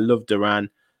Michael said, I love Duran.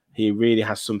 He really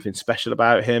has something special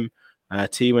about him.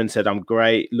 T-Win said, I'm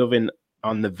great. Loving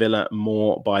on the Villa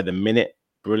more by the minute.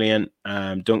 Brilliant.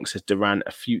 Dunk says Duran,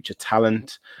 a future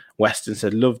talent. Weston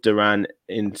said, love Duran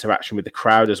interaction with the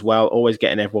crowd as well. Always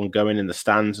getting everyone going in the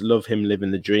stands. Love him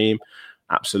living the dream.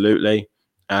 Absolutely.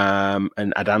 And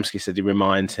Adamski said he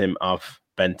reminds him of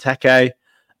Benteke.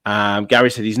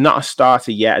 Gary said he's not a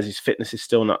starter yet as his fitness is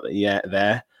still not yet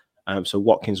there. So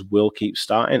Watkins will keep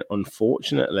starting,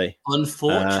 unfortunately.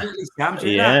 Sam,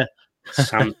 yeah.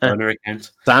 Sam Turner again.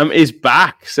 Sam is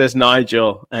back, says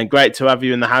Nigel. And great to have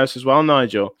you in the house as well,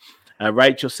 Nigel.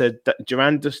 Rachel said that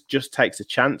Duran just takes a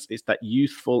chance. It's that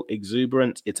youthful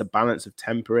exuberance. It's a balance of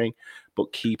tempering,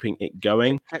 but keeping it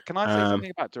going. Can I say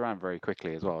something about Duran very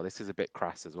quickly as well? This is a bit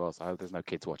crass as well, so I hope there's no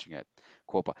kids watching it.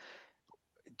 But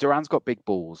Duran's got big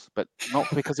balls, but not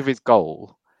because of his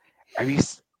goal.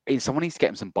 Someone needs to get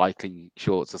him some biking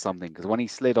shorts or something, because when he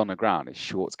slid on the ground, his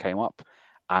shorts came up.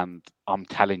 And I'm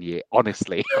telling you,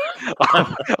 honestly,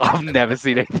 I've never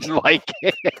seen anything like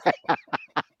it.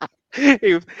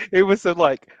 It was some,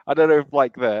 like, I don't know if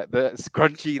like the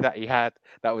scrunchie that he had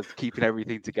that was keeping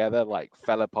everything together like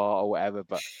fell apart or whatever,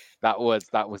 but that was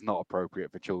not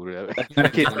appropriate for children.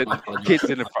 kids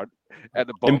in the front at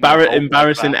the bottom.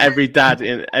 Embarrassing every dad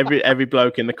in every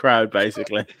bloke in the crowd,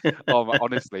 basically. Oh,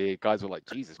 honestly, guys were like,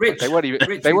 Jesus Christ. They weren't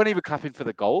even clapping for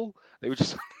the goal. They were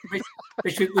just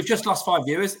Rich, we've just lost 5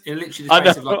 viewers in literally the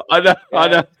space of like... I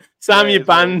know. Sam, you're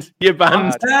banned.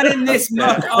 I'm turning this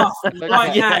mug off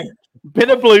right now. Bit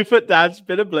of blue for dads.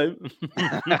 Bit of blue.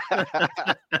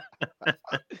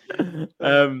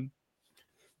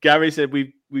 Gary said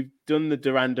we've done the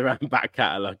Duran back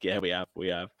catalogue. Yeah, we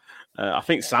have. I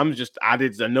think Sam's just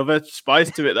added another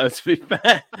spice to it, though, to be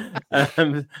fair.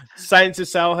 Saint to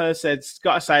sell her said,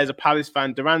 got to say, as a Palace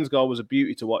fan, Duran's goal was a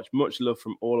beauty to watch. Much love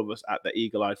from all of us at the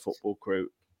Eagle Eye Football Crew.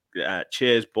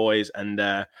 Cheers, boys. And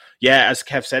yeah, as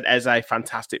Kev said, Eze,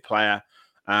 fantastic player.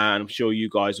 And I'm sure you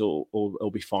guys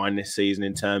will be fine this season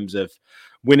in terms of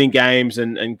winning games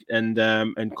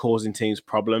and causing teams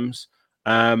problems.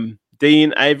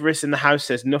 Dean Averis in the house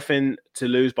says nothing to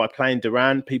lose by playing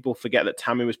Duran. People forget that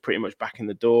Tammy was pretty much back in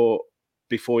the door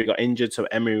before he got injured, so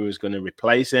Emery was going to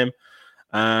replace him.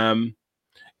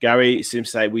 Gary seems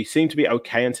to say we seem to be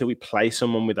okay until we play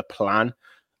someone with a plan.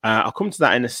 I'll come to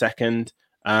that in a second.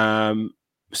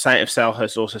 Saint of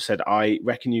Selhurst also said, I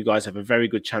reckon you guys have a very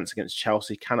good chance against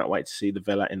Chelsea. Cannot wait to see the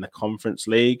Villa in the Conference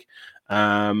League.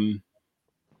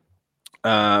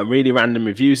 Really Random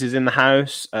Reviews is in the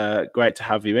house. Great to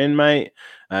have you in, mate.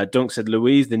 Dunk said,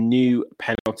 Louise, the new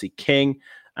penalty king.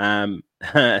 Saint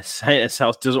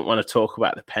herself doesn't want to talk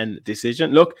about the pen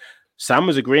decision. Look, Sam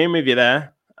was agreeing with you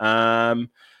there.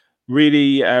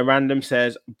 Really Random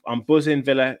says, I'm buzzing.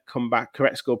 Villa come back,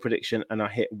 correct score prediction, and I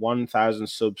hit 1,000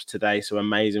 subs today. So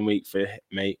amazing week for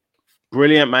me.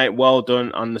 Brilliant, mate. Well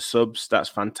done on the subs. That's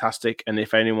fantastic. And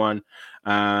if anyone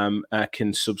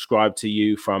can subscribe to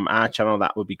you from our channel,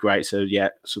 that would be great. So, yeah,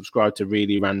 subscribe to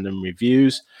Really Random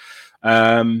Reviews.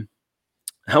 Darren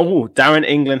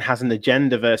England has an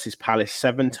agenda versus Palace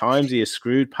 7 times. He has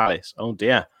screwed Palace. Oh,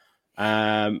 dear.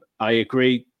 I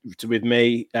agree with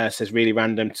me, says Really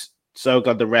Random. So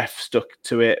glad the ref stuck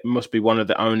to it. Must be one of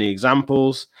the only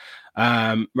examples.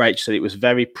 Rach said it was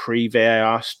very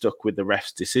pre-VAR, stuck with the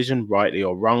ref's decision, rightly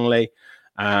or wrongly.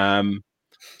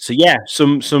 So yeah,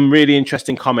 some really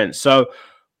interesting comments. So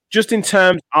just in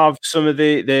terms of some of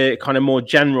the kind of more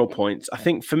general points, I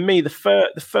think for me the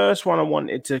first one I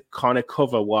wanted to kind of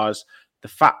cover was the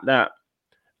fact that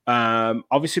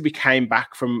obviously we came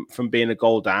back from being a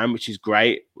goal down, which is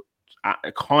great.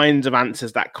 Kinds of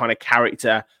answers that kind of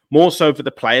character, more so for the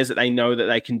players that they know that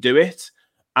they can do it.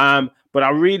 But I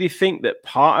really think that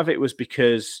part of it was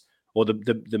because, or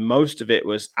the most of it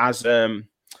was, as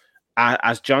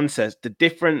John says, the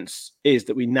difference is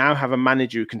that we now have a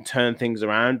manager who can turn things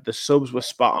around. The subs were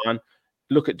spot on.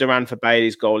 Look at Duran for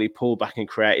Bailey's goal. He pulled back and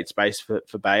created space for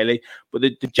Bailey. But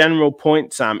the general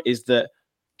point, Sam, is that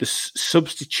the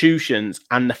substitutions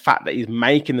and the fact that he's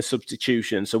making the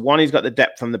substitutions. So one, he's got the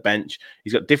depth on the bench.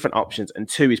 He's got different options. And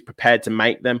two, he's prepared to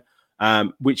make them.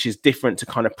 Which is different to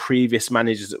kind of previous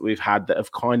managers that we've had that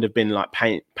have kind of been like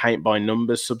paint by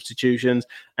numbers substitutions.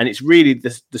 And it's really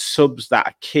the subs that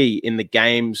are key in the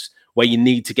games where you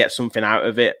need to get something out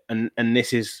of it. And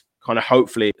this is kind of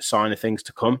hopefully a sign of things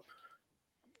to come.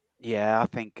 Yeah, I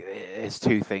think it's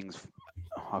two things,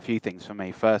 a few things for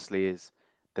me. Firstly is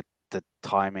the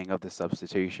timing of the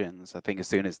substitutions. I think as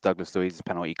soon as Douglas Luiz's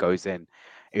penalty goes in,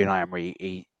 Unai Emery,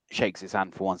 he shakes his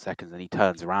hand for 1 second and he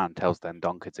turns around, tells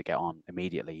Dendoncker to get on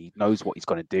immediately. He knows what he's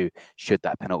going to do should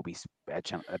that penalty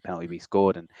be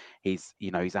scored, and he's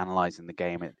analysing the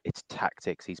game. It's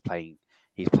tactics. He's playing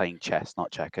chess,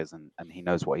 not checkers, and he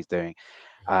knows what he's doing.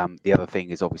 The other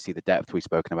thing is obviously the depth. We've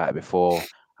spoken about it before.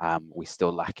 We're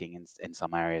still lacking in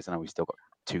some areas. I know we've still got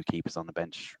 2 keepers on the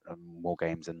bench, more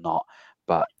games than not.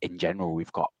 But in general,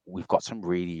 we've got some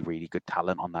really, really good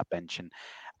talent on that bench, and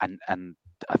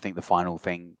I think the final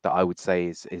thing that I would say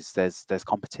is there's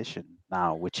competition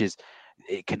now, which is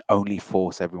it can only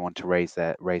force everyone to raise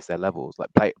their levels.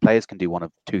 Like players can do one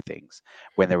of two things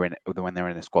when they're in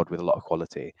a squad with a lot of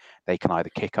quality. They can either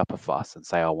kick up a fuss and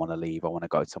say, I want to leave, I want to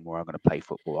go somewhere, I'm going to play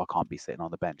football, I can't be sitting on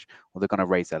the bench, or they're going to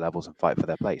raise their levels and fight for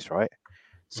their place, right?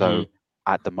 So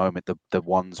at the moment, the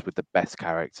ones with the best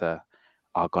character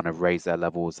are going to raise their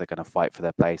levels, they're going to fight for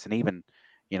their place. And even,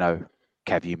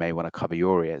 Kev, you may want to cover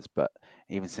your ears, but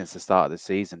even since the start of the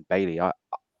season, Bailey, I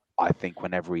think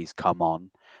whenever he's come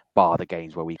on, bar the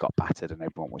games where we got battered and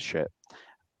everyone was shit,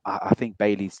 I think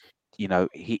Bailey's,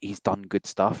 he's done good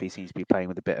stuff. He seems to be playing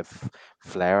with a bit of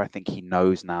flair. I think he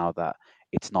knows now that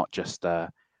it's not just,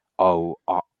 I'll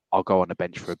go on the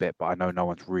bench for a bit, but I know no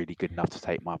one's really good enough to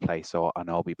take my place, so I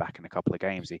know I'll be back in a couple of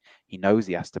games. He knows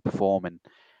he has to perform,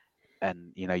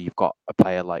 and you've got a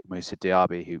player like Moussa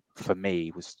Diaby, who for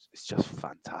me is just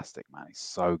fantastic, man. He's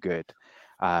so good.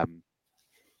 And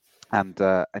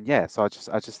yeah, so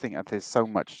I just think that there's so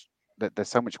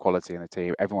much quality in the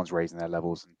team. Everyone's raising their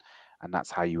levels, and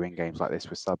that's how you win games like this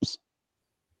with subs.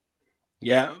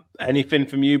 Yeah. Anything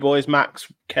from you boys,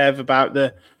 Max, Kev, about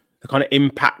the kind of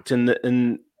impact and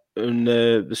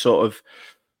the sort of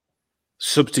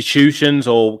substitutions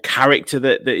or character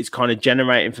that is kind of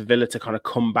generating for Villa to kind of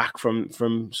come back from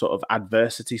sort of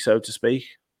adversity, so to speak?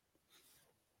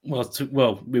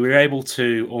 Well, we were able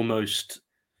to almost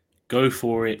go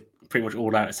for it, pretty much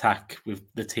all out attack, with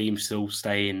the team still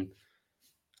staying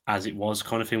as it was,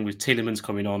 kind of thing. With Tielemans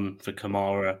coming on for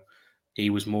Kamara, he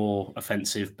was more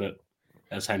offensive, but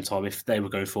at the same time, if they were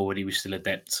going forward, he was still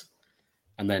adept.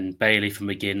 And then Bailey for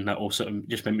McGinn, that also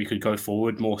just meant we could go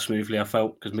forward more smoothly, I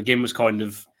felt, because McGinn was kind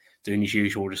of doing his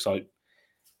usual, just like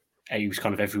he was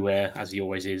kind of everywhere, as he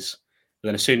always is. But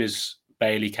then as soon as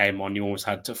Bailey came on, you almost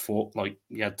had to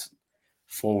you had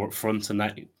 4 up front, and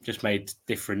that just made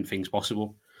different things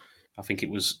possible. I think it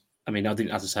was, I don't think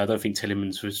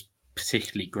Tielemans was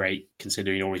particularly great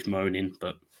considering all his moaning,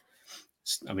 but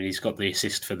he's got the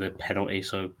assist for the penalty,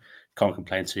 so can't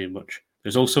complain too much.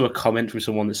 There's also a comment from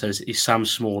someone that says, "Is Sam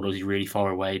small or is he really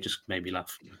far away?" Just made me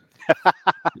laugh.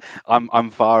 I'm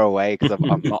far away because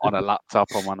I'm not on a laptop.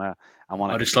 I'm on a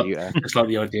computer. Just like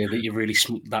the idea that you're really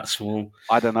that small.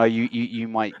 I don't know. You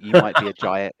might be a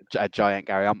giant,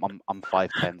 Gary. I'm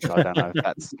 5'10", so I don't know if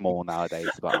that's small nowadays,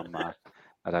 but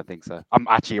I don't think so. I'm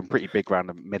pretty big around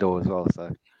the middle as well. So.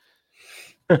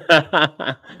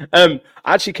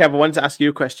 Actually, Kev, I wanted to ask you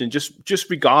a question just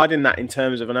regarding that, in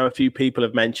terms of, I know a few people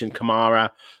have mentioned Kamara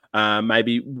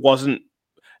maybe wasn't,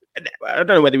 I don't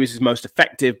know whether he was his most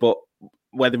effective, but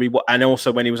whether and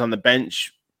also when he was on the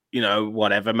bench,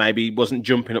 whatever, maybe he wasn't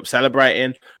jumping up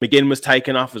celebrating. McGinn was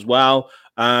taken off as well.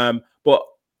 But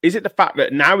is it the fact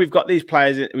that now we've got these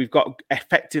players, we've got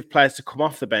effective players to come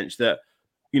off the bench, that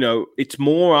it's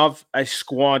more of a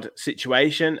squad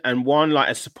situation, and one, like,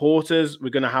 as supporters, we're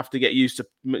going to have to get used to,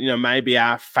 maybe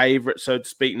our favourite, so to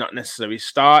speak, not necessarily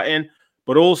starting,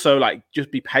 but also, like,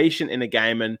 just be patient in a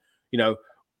game. And,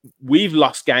 we've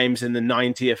lost games in the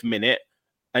 90th minute,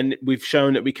 and we've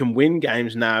shown that we can win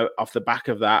games now off the back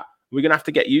of that. We're going to have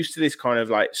to get used to this kind of,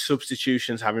 like,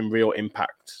 substitutions having real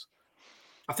impacts.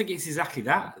 I think it's exactly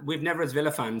that. We've never, as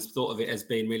Villa fans, thought of it as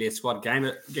being really a squad game.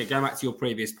 Going back to your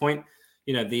previous point,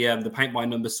 the paint by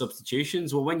numbers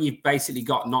substitutions. Well, when you've basically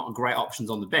got not great options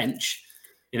on the bench,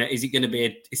 is it going to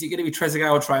be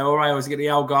Trezeguet or Traore, or is it going to be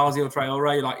El Ghazi or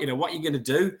Traore? Like, what are you going to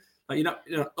do? Like,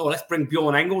 let's bring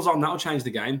Bjorn Engels on. That'll change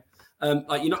the game.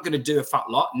 You're not going to do a fat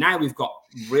lot. Now we've got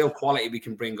real quality we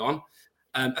can bring on,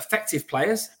 effective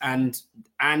players, and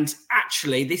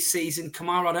actually this season,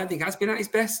 Kamara, I don't think has been at his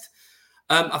best.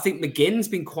 I think McGinn's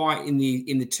been quiet in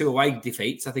the 2 away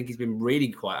defeats. I think he's been really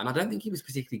quiet, and I don't think he was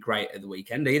particularly great at the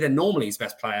weekend either. Normally, his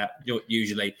best player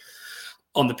usually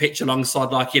on the pitch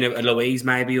alongside, like, a Louise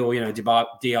maybe, or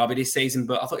Diaby this season.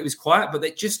 But I thought he was quiet. But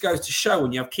it just goes to show,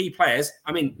 when you have key players.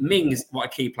 Ming is what a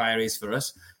key player is for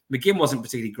us. McGinn wasn't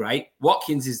particularly great.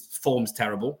 Watkins' form's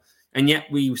terrible, and yet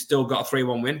we still got a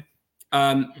 3-1 win.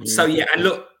 So yeah, and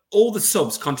look, all the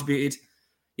subs contributed.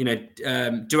 You know,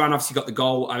 Duran obviously got the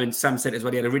goal. I mean, Sam said it as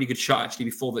well. He had a really good shot actually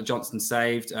before that Johnson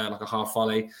saved, like a half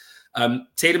volley.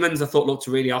 Tielemans, I thought, looked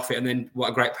really off it, and then what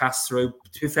a great pass through.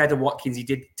 To be fair to Watkins, he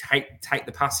did take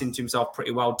the pass into himself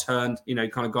pretty well, turned, you know,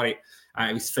 kind of got it out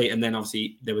of his feet, and then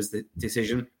obviously there was the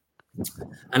decision.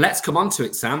 And let's come on to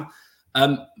it, Sam.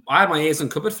 I had my ears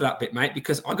uncovered for that bit, mate,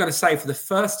 because I've got to say, for the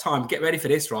first time, get ready for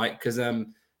this, right? Because there's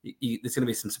going to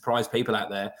be some surprise people out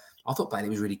there. I thought Bailey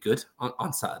was really good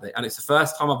on Saturday, and it's the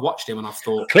first time I've watched him, and I've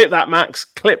thought, clip that, Max.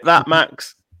 Clip that,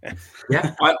 Max.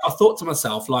 Yeah, I thought to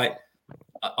myself, like,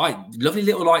 lovely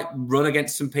little like run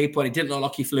against some people, and it didn't look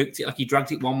like he fluked it, like he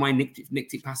dragged it one way,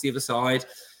 nicked it past the other side.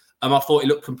 I thought he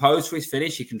looked composed for his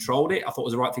finish. He controlled it. I thought it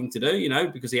was the right thing to do, you know,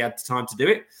 because he had time to do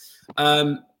it.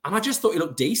 And I just thought he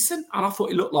looked decent, and I thought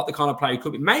he looked like the kind of player he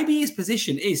could be. Maybe his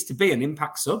position is to be an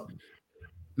impact sub.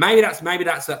 Maybe that's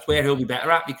where he'll be better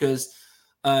at, because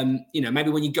you know, maybe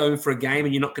when you're going for a game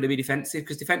and you're not going to be defensive,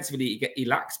 because defensively he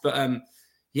lacks. But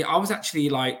yeah, I was actually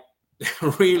like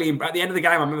really at the end of the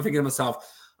game. I remember thinking to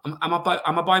myself, "Am I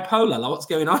bipolar? Like, what's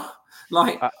going on?"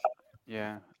 Like,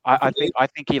 yeah, I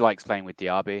think he likes playing with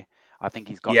Diaby. I think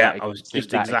he's got. Yeah, I was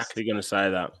just exactly going to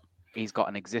say that. He's got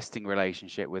an existing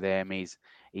relationship with him. He's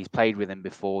played with him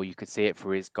before. You could see it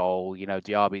for his goal. You know,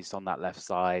 Diaby's on that left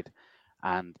side,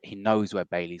 and he knows where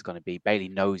Bailey's going to be. Bailey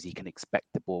knows he can expect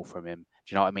the ball from him. Do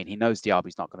you know what I mean? He knows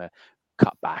Diaby's not going to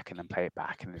cut back and then play it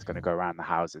back and it's going to go around the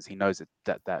houses. He knows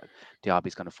that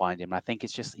Diaby's going to find him. And I think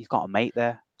it's just he's got a mate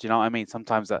there. Do you know what I mean?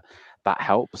 Sometimes that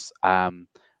helps. But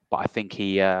I think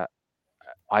I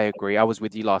agree. I was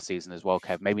with you last season as well,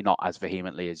 Kev. Maybe not as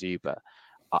vehemently as you, but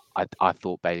I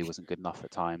thought Bailey wasn't good enough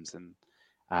at times. And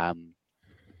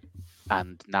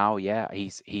now, yeah,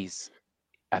 he's.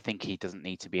 I think he doesn't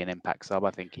need to be an impact sub.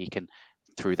 I think he can,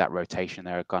 through that rotation,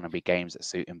 there are going to be games that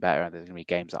suit him better, and there's going to be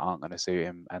games that aren't going to suit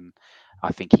him. And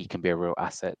I think he can be a real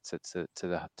asset to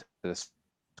the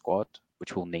squad,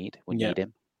 which we'll need. We need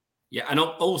him. Yeah, and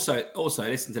also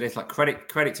listen to this. Like credit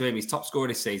to him. He's top scorer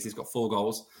this season. He's got 4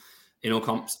 goals in all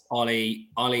comps. Ollie,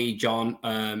 John,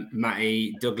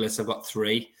 Matty, Douglas have got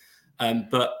 3.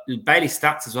 But Bailey's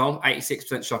stats as well: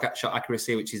 86% shot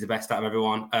accuracy, which is the best out of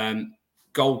everyone.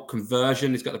 Goal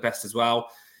conversion, he's got the best as well.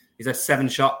 He's had 7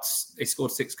 shots. He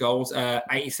scored 6 goals.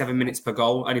 87 minutes per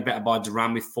goal, only better by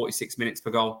Duran with 46 minutes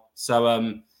per goal. So, I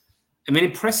mean,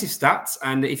 impressive stats.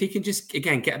 And if he can just,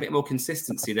 again, get a bit more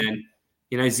consistency, then,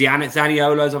 you know,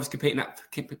 Zaniolo's obviously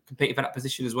competing for that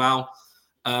position as well.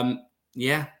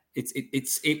 Yeah,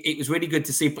 it was really good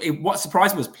to see. What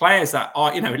surprised me was players that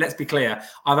are, you know, let's be clear,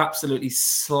 I've absolutely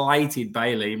slighted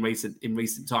Bailey in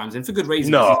recent times, and for good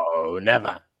reason. No,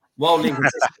 never. Wildly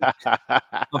inconsistent.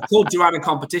 I've called Duran a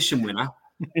competition winner,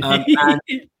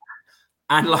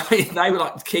 and like they were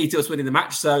like key to us winning the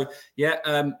match. So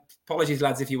yeah, apologies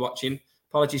lads if you're watching.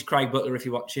 Apologies Craig Butler if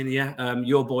you're watching. Yeah,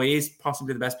 your boy is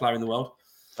possibly the best player in the world.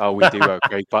 Oh, we do owe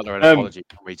Craig Butler an apology.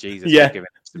 Jesus, yeah, giving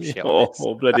him some shit.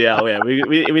 Oh bloody hell! Yeah,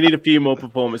 we need a few more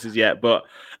performances yet, but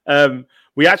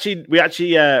we've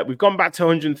gone back to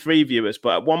 103 viewers,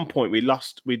 but at one point we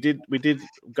lost. We did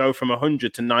go from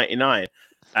 100 to 99.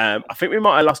 I think we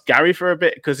might have lost Gary for a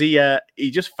bit because he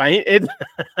just fainted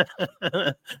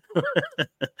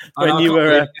when you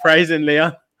were praising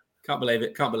Leon. Can't believe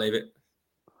it.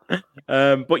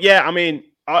 But yeah, I mean,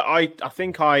 I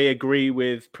think I agree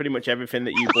with pretty much everything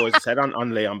that you boys have said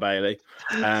on Leon Bailey.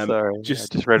 Sorry, I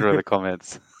just read all the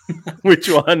comments. Which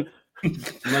one?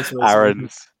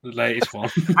 Aaron's. The latest one.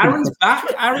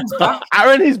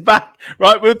 Aaron is back.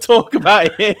 Right, we'll talk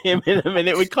about him in a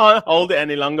minute. We can't hold it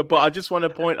any longer, but I just want to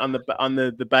point on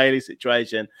the Bailey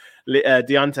situation.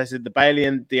 Deontay said the Bailey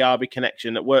and Diaby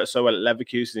connection that worked so well at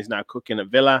Leverkusen is now cooking at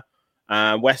Villa.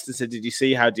 Weston said, "Did you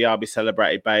see how Diaby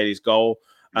celebrated Bailey's goal?"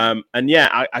 And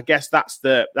yeah, I guess that's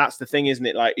the thing, isn't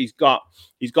it? Like he's got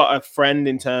a friend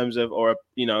in terms of, or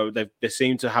they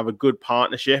seem to have a good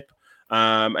partnership.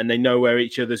 And they know where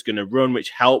each other's going to run,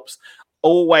 which helps.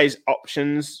 Always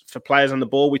options for players on the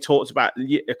ball. We talked about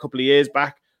a couple of years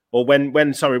back, or when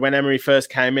Emery first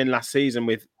came in last season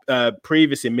with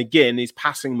previously McGinn, his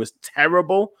passing was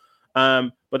terrible.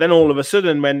 But then all of a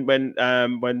sudden, when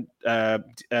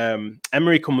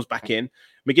Emery comes back in,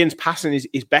 McGinn's passing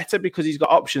is better because he's got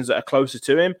options that are closer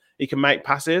to him. He can make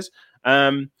passes.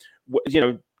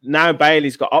 Now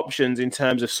Bailey's got options in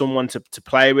terms of someone to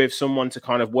play with, someone to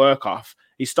kind of work off.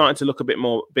 He's starting to look a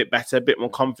bit better, a bit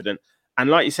more confident. And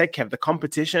like you said, Kev, the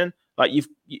competition,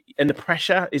 and the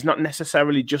pressure is not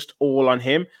necessarily just all on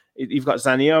him. You've got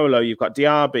Zaniolo, you've got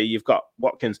Diaby, you've got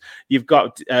Watkins, you've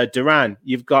got Duran,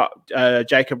 you've got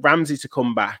Jacob Ramsey to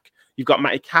come back. You've got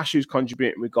Matty Cash who's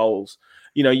contributing with goals.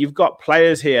 You know, you've got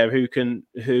players here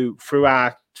who through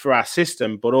our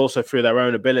system, but also through their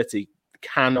own ability,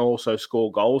 can also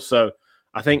score goals. So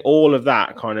I think all of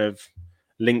that kind of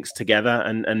links together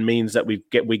and means that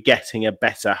we're getting a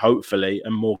better, hopefully,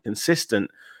 and more consistent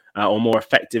or more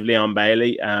effectively on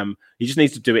Bailey. He just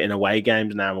needs to do it in away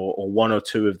games now, or one or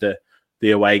two of the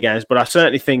away games. But I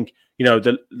certainly think, you know,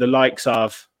 the likes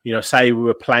of, you know, say we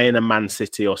were playing a Man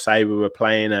City, or say we were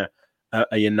playing a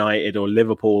United or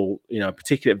Liverpool, you know,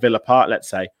 particularly at Villa Park, let's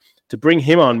say, to bring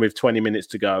him on with 20 minutes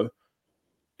to go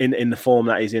in the form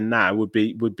that he's in now would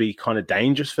be kind of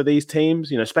dangerous for these teams,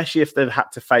 you know, especially if they've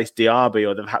had to face Diaby,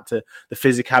 or they've had to the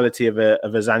physicality of a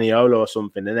Zaniolo or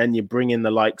something, and then you bring in the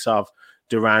likes of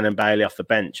Duran and Bailey off the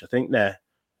bench. I think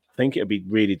it would be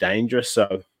really dangerous.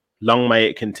 So long may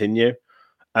it continue.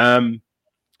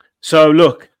 So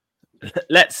look,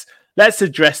 let's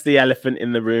address the elephant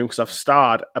in the room, because I've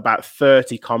starred about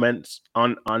 30 comments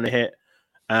on it.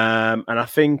 And I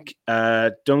think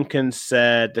Duncan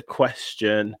said the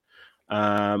question.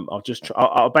 I'll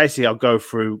go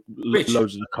through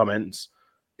loads of the comments.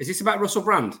 Is this about Russell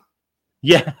Brand?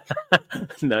 Yeah.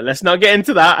 No, let's not get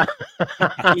into that.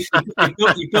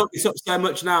 you built this up so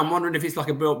much now. I'm wondering if it's like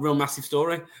a real massive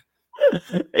story.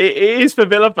 It is for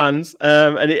Villa fans,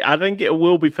 and I think it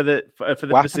will be for the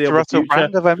foreseeable future.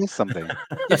 Brand? Have I missed something?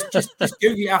 just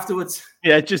Google it afterwards.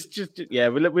 Yeah, just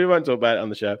we won't talk about it on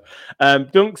the show.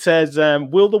 Dunk says,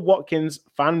 "Will the Watkins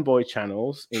fanboy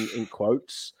channels in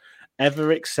quotes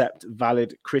ever accept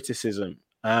valid criticism?"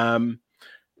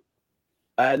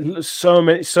 So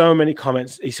many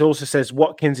comments. He also says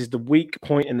Watkins is the weak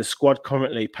point in the squad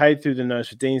currently, paid through the nose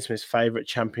for Dean Smith's favourite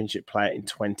Championship player in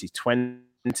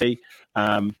 2020.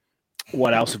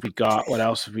 What else have we got?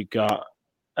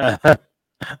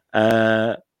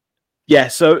 Yeah,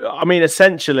 so I mean,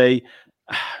 essentially,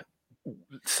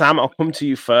 Sam, I'll come to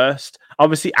you first.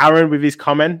 Obviously, Aaron with his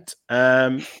comment,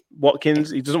 Watkins,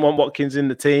 he doesn't want Watkins in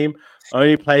the team.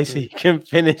 Only place he can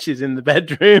finish is in the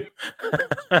bedroom.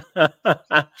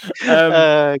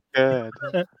 Good.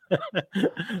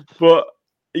 But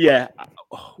yeah,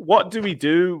 what do we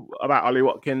do about Ollie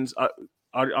Watkins?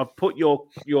 I've put your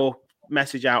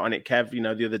message out on it, Kev, you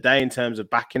know, the other day in terms of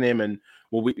backing him, and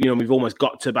we've almost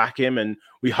got to back him, and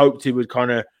we hoped he would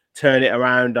kind of turn it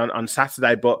around on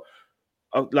Saturday. But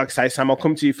like I say, Sam, I'll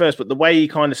come to you first. But the way he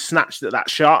kind of snatched at that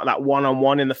shot, that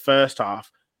one-on-one in the first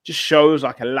half, just shows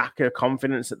like a lack of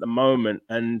confidence at the moment.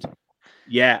 And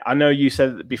yeah, I know you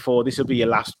said before this will be your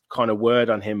last kind of word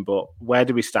on him, but where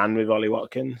do we stand with Ollie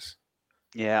Watkins?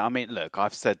 Yeah, I mean, look,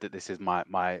 I've said that this is my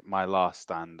last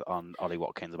stand on Ollie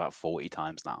Watkins about 40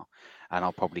 times now, and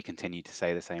I'll probably continue to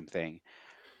say the same thing.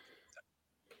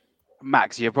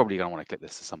 Max, you're probably going to want to clip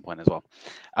this at some point as well.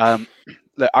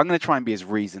 Look, I'm going to try and be as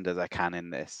reasoned as I can in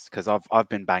this, because I've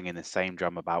been banging the same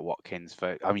drum about Watkins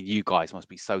for. I mean, you guys must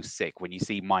be so sick when you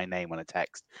see my name on a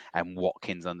text and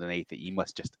Watkins underneath it. You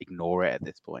must just ignore it at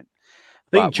this point.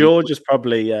 I think George is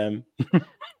probably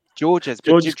George is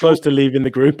close to leaving the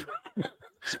group.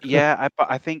 Yeah, but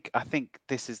I think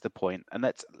this is the point, and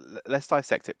let's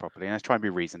dissect it properly, and let's try and be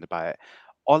reasoned about it.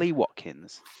 Ollie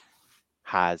Watkins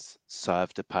has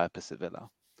served a purpose at Villa.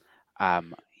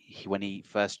 When he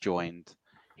first joined,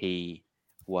 he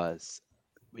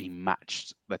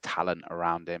matched the talent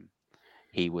around him.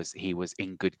 He was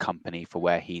in good company for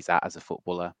where he's at as a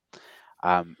footballer.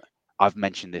 I've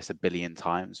mentioned this a billion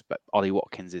times, but Ollie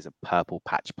Watkins is a purple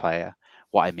patch player.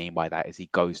 What I mean by that is he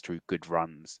goes through good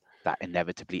runs that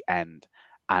inevitably end,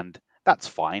 and that's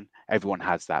fine. Everyone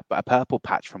has that, but a purple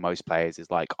patch for most players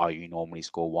is like, oh, you normally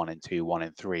score 1 and 2, 1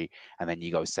 and 3, and then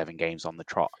you go 7 games on the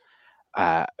trot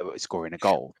scoring a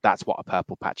goal. That's what a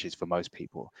purple patch is for most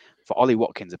people. For Ollie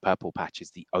Watkins, a purple patch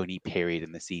is the only period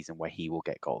in the season where he will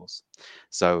get goals.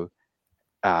 So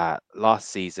last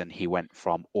season he went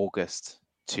from August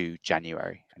to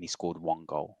January and he scored 1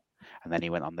 goal, and then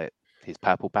he went on his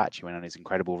purple patch. He went on his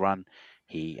incredible run.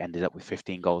 He ended up with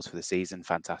 15 goals for the season.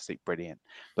 Fantastic, brilliant.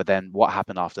 But then what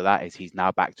happened after that is he's now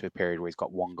back to a period where he's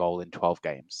got 1 goal in 12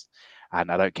 games.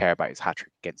 And I don't care about his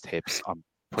hat-trick against Hibs. I'm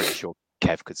pretty sure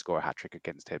Kev could score a hat-trick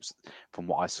against Hibs from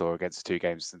what I saw against 2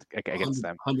 games against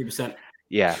them. 100%.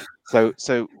 Yeah. So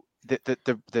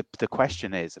the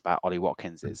question is about Ollie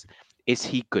Watkins is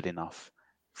he good enough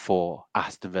for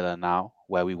Aston Villa now,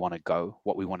 where we want to go,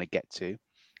 what we want to get to?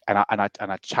 And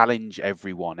I challenge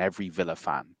everyone, every Villa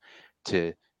fan,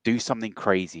 to do something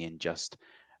crazy and just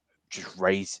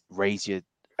raise your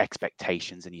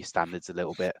expectations and your standards a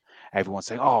little bit. Everyone's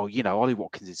saying, oh, Ollie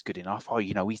Watkins is good enough. Oh,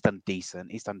 he's done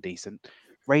decent.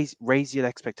 Raise your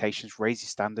expectations, raise your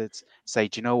standards. Say,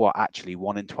 do you know what? Actually,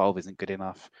 1 in 12 isn't good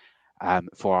enough.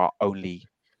 for our only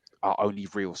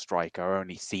real striker, our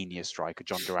only senior striker.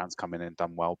 John Duran's come in and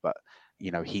done well, but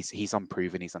he's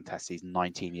unproven, he's untested. He's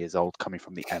 19 years old, coming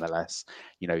from the MLS.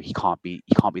 He can't be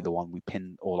the one we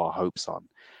pin all our hopes on.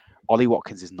 Ollie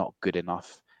Watkins is not good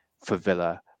enough for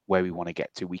Villa where we want to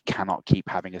get to. We cannot keep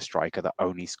having a striker that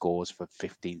only scores for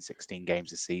 15, 16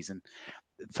 games a season.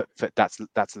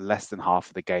 That's less than half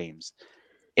of the games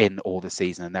in all the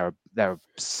season, and there are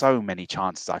so many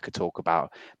chances I could talk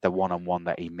about. The one-on-one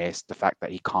that he missed, the fact that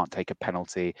he can't take a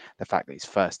penalty, the fact that his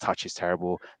first touch is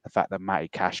terrible, the fact that Matty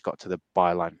Cash got to the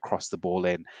byline, crossed the ball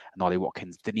in, and Ollie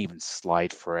Watkins didn't even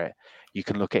slide for it. You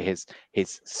can look at his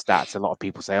stats. A lot of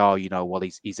people say, oh, well,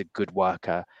 he's a good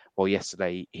worker. Well,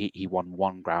 yesterday he won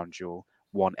one ground duel,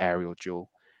 one aerial duel.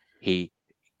 He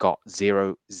got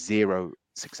zero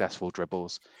successful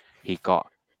dribbles. He got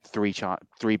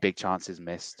three big chances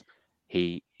missed.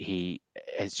 He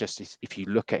is just, if you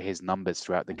look at his numbers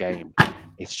throughout the game,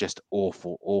 it's just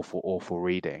awful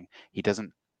reading. He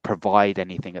doesn't provide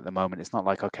anything at the moment. It's not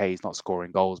like, okay, he's not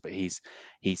scoring goals, but he's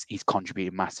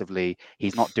contributing massively.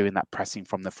 He's not doing that pressing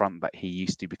from the front that he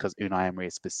used to, because Unai Emery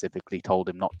has specifically told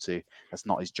him not to. That's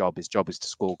not his job. His job is to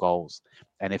score goals.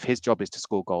 And if his job is to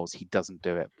score goals, he doesn't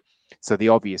do it. So the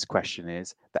obvious question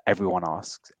is that everyone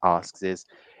asks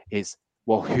is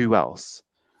well, who else?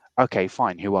 Okay,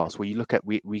 fine. Who else? Well, you look at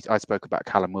I spoke about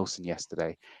Callum Wilson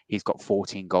yesterday. He's got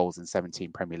 14 goals in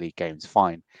 17 Premier League games.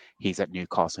 Fine. He's at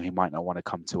Newcastle. He might not want to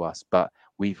come to us, but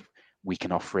we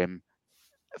can offer him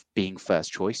being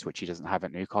first choice, which he doesn't have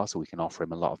at Newcastle. We can offer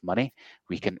him a lot of money.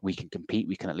 We can compete.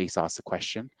 We can at least ask the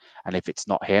question. And if it's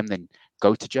not him, then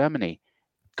go to Germany.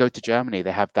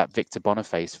 They have that Victor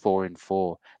Boniface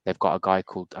 4-in-4. They've got a guy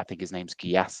called, I think his name's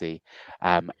Giassi.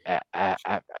 I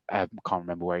can't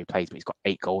remember where he plays, but he's got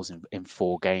 8 goals in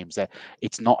 4 games.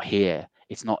 It's not here.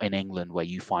 It's not in England where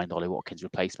you find Ollie Watkins'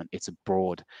 replacement. It's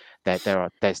abroad.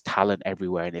 There's talent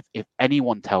everywhere. And if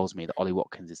anyone tells me that Ollie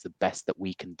Watkins is the best that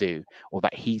we can do, or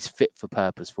that he's fit for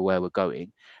purpose for where we're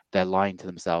going, they're lying to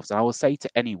themselves. And I will say to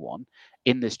anyone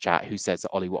in this chat who says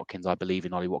that Ollie Watkins, I believe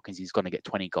in Ollie Watkins, he's going to get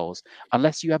 20 goals.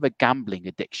 Unless you have a gambling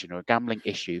addiction or a gambling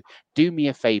issue, do me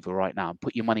a favor right now and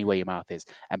put your money where your mouth is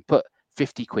and put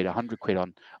 50 quid, 100 quid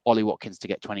on Ollie Watkins to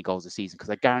get 20 goals a season, because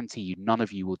I guarantee you none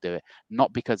of you will do it.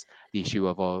 Not because the issue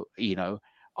of, I'm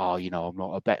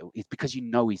not a bet. It's because he's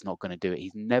not going to do it.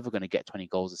 He's never going to get 20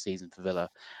 goals a season for Villa.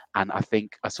 And I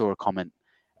think I saw a comment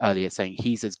earlier saying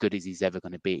he's as good as he's ever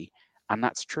going to be. And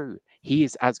that's true. He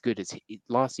is as good as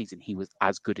last season. He was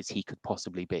as good as he could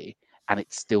possibly be, and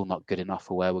it's still not good enough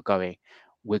for where we're going.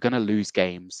 We're going to lose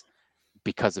games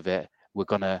because of it. We're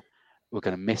going to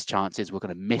miss chances. We're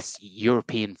going to miss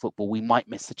European football. We might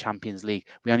miss the Champions League.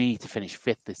 We only need to finish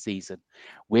 5th this season.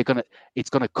 It's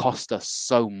going to cost us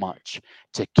so much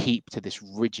to keep to this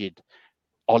rigid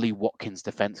Ollie Watkins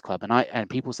defense club. And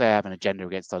people say I have an agenda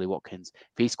against Ollie Watkins.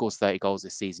 If he scores 30 goals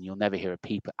this season, you'll never hear a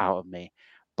peep out of me.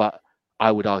 But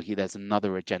I would argue there's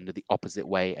another agenda the opposite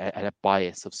way, and a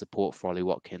bias of support for Ollie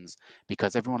Watkins,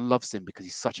 because everyone loves him because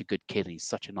he's such a good kid and he's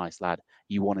such a nice lad.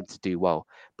 You want him to do well.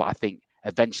 But I think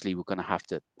eventually we're going to have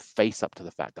to face up to the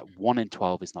fact that 1 in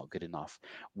 12 is not good enough.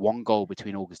 1 goal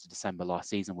between August and December last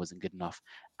season wasn't good enough,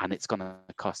 and it's going to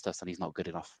cost us, and he's not good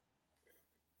enough.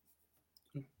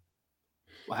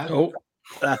 Wow. Oh,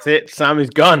 that's it. Sam is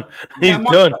gone. He's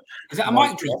done. Is that a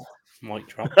mic drop? Mic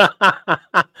drop.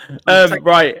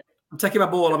 Right. I'm taking my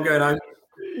ball. I'm going home.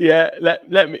 Yeah, let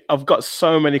me. I've got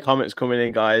so many comments coming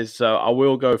in, guys. So I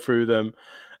will go through them.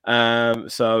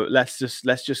 So let's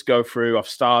just go through. I've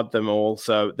starred them all,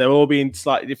 so they'll all be in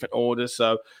slightly different orders.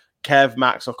 So Kev,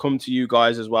 Max, I'll come to you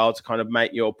guys as well to kind of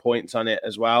make your points on it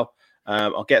as well.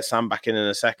 I'll get Sam back in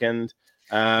a second.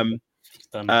 But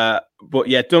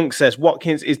yeah, Dunk says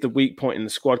Watkins is the weak point in the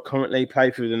squad currently.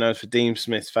 Played through the nose for Dean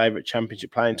Smith's favourite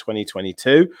championship player in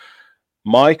 2022.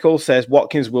 Michael says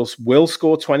Watkins will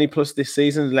score 20 plus this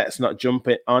season. Let's not jump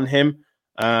it on him.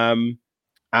 And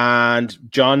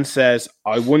John says,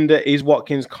 I wonder, is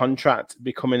Watkins' contract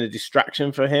becoming a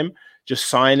distraction for him? Just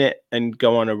sign it and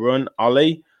go on a run,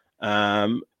 Ollie.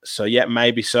 So yeah,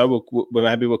 maybe so.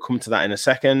 Maybe we'll come to that in a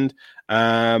second.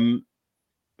 What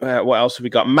else have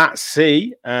we got? Matt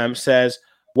C says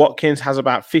Watkins has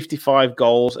about 55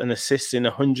 goals and assists in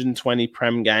 120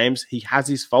 Prem games. He has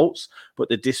his faults, but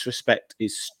the disrespect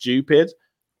is stupid.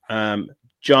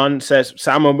 John says,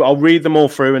 Sam, I'll read them all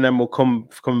through and then we'll come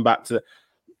back to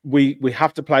we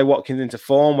have to play Watkins into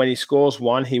form. When he scores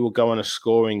 1, he will go on a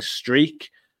scoring streak.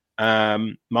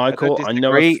 Michael, I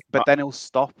know, but then he'll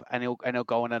stop and he'll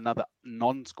go on another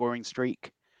non-scoring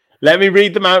streak. Let me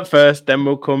read them out first, then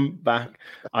we'll come back.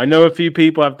 I know a few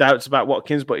people have doubts about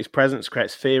Watkins, but his presence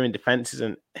creates fear in defenses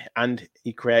and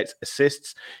he creates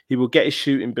assists. He will get his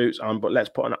shooting boots on, but let's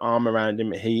put an arm around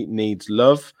him. He needs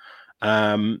love.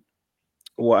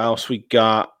 What else we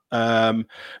got?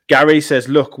 Gary says,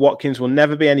 look, Watkins will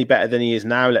never be any better than he is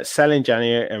now. Let's sell in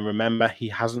January, and remember, he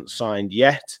hasn't signed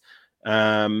yet.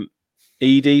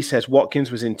 Edie says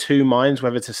Watkins was in two minds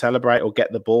whether to celebrate or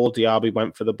get the ball. Diaby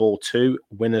went for the ball too.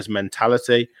 Winner's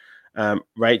mentality.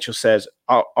 Rachel says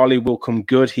Ollie will come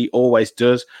good. He always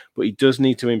does, but he does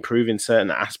need to improve in certain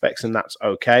aspects, and that's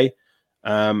okay.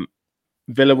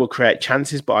 Villa will create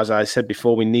chances, but as I said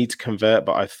before, we need to convert,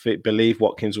 but I believe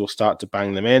Watkins will start to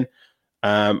bang them in.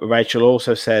 Rachel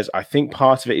also says, I think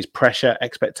part of it is pressure,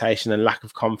 expectation, and lack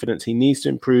of confidence. He needs to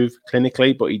improve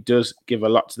clinically, but he does give a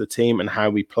lot to the team and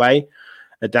how we play.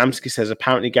 Adamski says,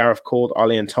 apparently Gareth called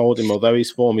Ollie and told him, although his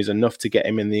form is enough to get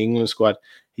him in the England squad,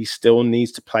 he still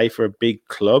needs to play for a big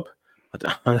club.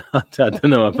 I don't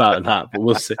know about that, but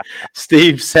we'll see.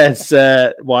 Steve says,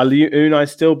 while Unai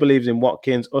still believes in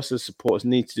Watkins, us as supporters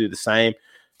need to do the same.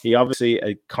 He obviously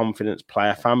a confidence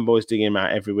player. Fanboys digging him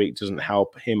out every week doesn't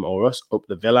help him or us up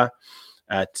the Villa.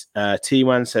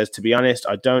 T1 says, to be honest,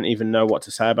 I don't even know what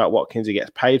to say about Watkins. He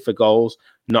gets paid for goals,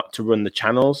 not to run the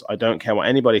channels. I don't care what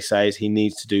anybody says. He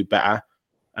needs to do better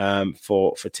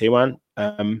for T1.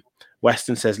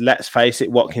 Weston says, let's face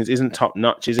it, Watkins isn't top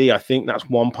notch, is he? I think that's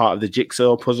one part of the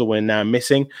jigsaw puzzle we're now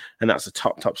missing, and that's a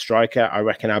top striker. I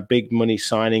reckon our big money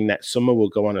signing next summer will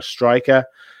go on a striker.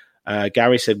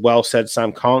 Gary said, well said,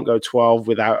 Sam. Can't go 12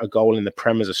 without a goal in the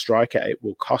Prem as a striker. It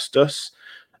will cost us.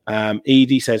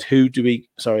 Edie says, who do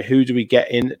we get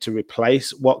in to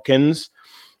replace Watkins?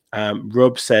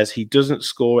 Rub says he doesn't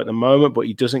score at the moment, but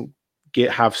he doesn't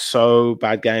have so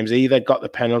bad games either. Got the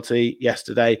penalty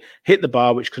yesterday, hit the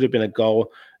bar, which could have been a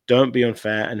goal. Don't be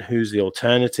unfair. And who's the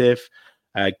alternative?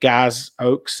 Gaz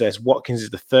Oaks says Watkins is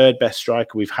the third best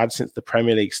striker we've had since the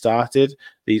Premier League started.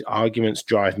 These arguments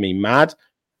drive me mad.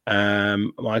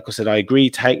 Michael said, I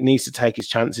agree, needs to take his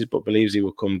chances, but believes he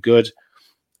will come good.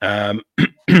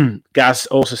 Gaz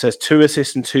also says 2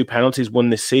 assists and 2 penalties won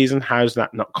this season. How's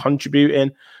that not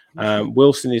contributing?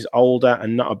 Wilson is older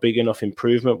and not a big enough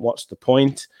improvement. What's the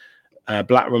point?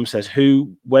 Blackroom says,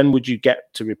 when would you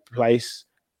get to replace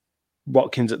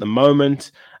Watkins at the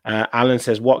moment? Alan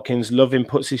says, Watkins, love him,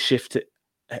 puts his shift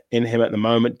in him at the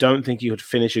moment. Don't think he would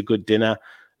finish a good dinner.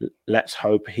 Let's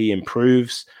hope he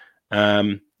improves.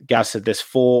 Gaz said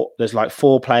there's like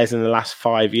 4 players in the last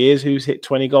 5 years who's hit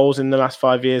 20 goals in the last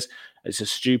 5 years. It's a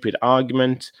stupid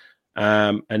argument.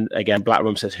 And again,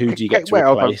 Blackroom says, who do you get to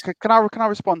replace? Can I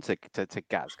respond to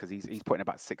Gaz, because he's putting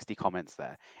about 60 comments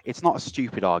there. It's not a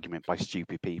stupid argument by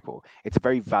stupid people. It's a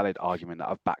very valid argument that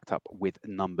I've backed up with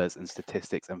numbers and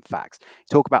statistics and facts.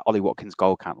 Talk about Ollie Watkins'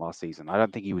 goal count last season. I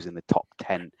don't think he was in the top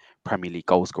 10 Premier League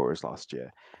goal scorers last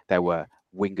year. There were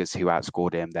wingers who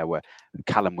outscored him. There were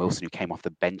Callum Wilson, who came off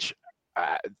the bench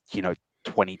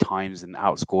 20 times and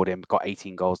outscored him, got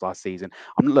 18 goals last season.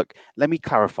 Look, let me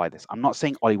clarify this. I'm not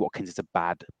saying Ollie Watkins is a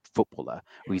bad footballer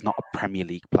or he's not a Premier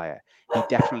League player. He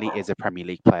definitely is a Premier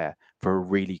League player for a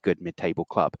really good mid-table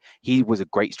club. He was a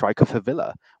great striker for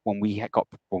Villa when we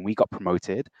got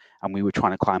promoted and we were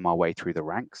trying to climb our way through the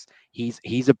ranks. He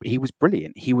was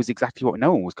brilliant. He was exactly what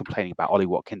no one was complaining about Ollie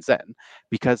Watkins then,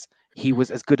 because he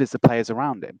was as good as the players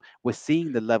around him. We're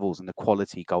seeing the levels and the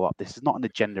quality go up. This is not an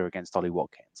agenda against Ollie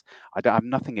Watkins. I have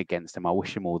nothing against him. I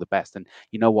wish him all the best. And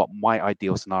you know what? My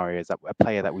ideal scenario is that a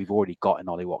player that we've already got in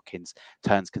Ollie Watkins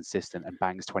turns consistent and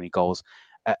bangs 20 goals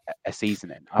a season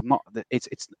in.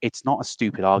 It's not a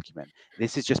stupid argument.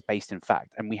 This is just based in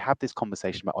fact. And we have this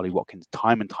conversation about Ollie Watkins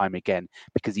time and time again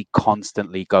because he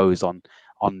constantly goes on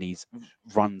these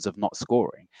runs of not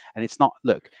scoring. And it's not,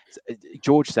 look,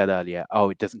 George said earlier,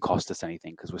 it doesn't cost us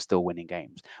anything because we're still winning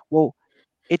games. Well,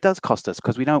 it does cost us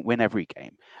because we don't win every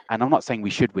game. And I'm not saying we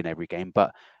should win every game,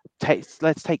 but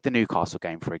let's take the Newcastle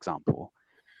game, for example.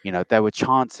 There were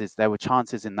chances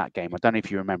in that game. I don't know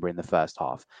if you remember in the first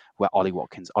half where Ollie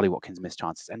Watkins missed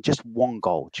chances and just one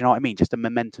goal. Do you know what I mean? Just a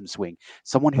momentum swing.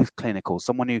 Someone who's clinical,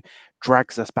 someone who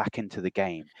drags us back into the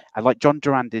game. And like John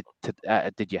Duran did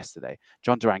yesterday.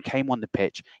 John Duran came on the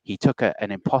pitch. He took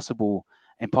an impossible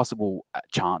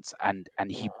chance and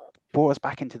he brought us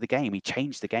back into the game. He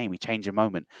changed the game. He changed the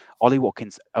moment. Ollie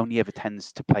Watkins only ever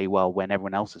tends to play well when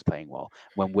everyone else is playing well,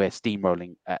 when we're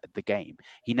steamrolling the game.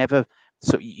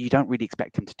 So you don't really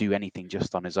expect him to do anything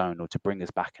just on his own or to bring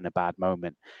us back in a bad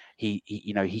moment. He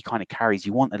kind of carries.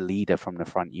 You want a leader from the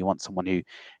front. You want someone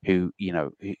who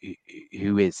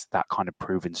is that kind of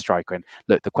proven striker. And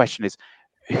look, the question is,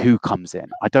 who comes in?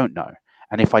 I don't know.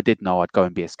 And if I did know, I'd go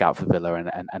and be a scout for Villa,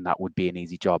 and that would be an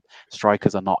easy job.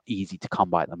 Strikers are not easy to come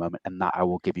by at the moment, and that I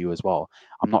will give you as well.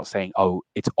 I'm not saying, oh,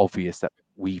 it's obvious that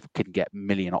we can get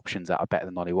million options that are better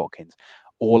than Ollie Watkins.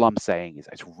 All I'm saying is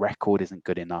his record isn't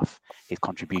good enough. His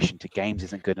contribution to games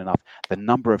isn't good enough. The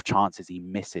number of chances he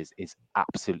misses is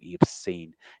absolutely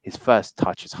obscene. His first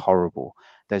touch is horrible.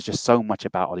 There's just so much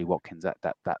about Ollie Watkins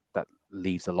that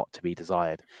leaves a lot to be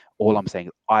desired. All I'm saying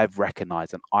is I've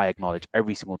recognised and I acknowledge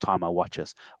every single time I watch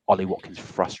us, Ollie Watkins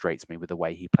frustrates me with the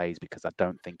way he plays because I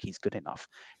don't think he's good enough.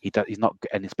 He's not,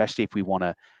 and especially if we want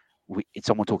to.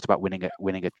 Someone talked about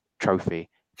winning a trophy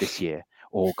this year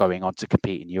or going on to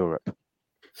compete in Europe.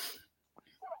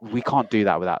 We can't do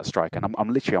that without a striker. And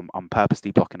I'm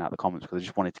purposely blocking out the comments because I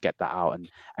just wanted to get that out and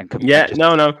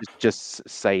just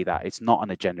say that it's not an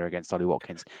agenda against Ollie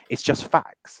Watkins. It's just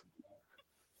facts.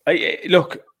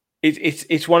 Look,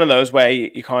 it's one of those where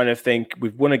you kind of think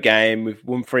we've won a game, we've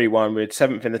won 3-1, we're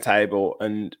 7th in the table,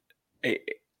 and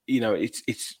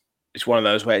it's one of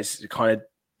those where it's kind of,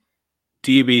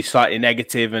 do you be slightly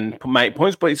negative and make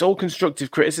points? But it's all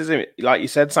constructive criticism. Like you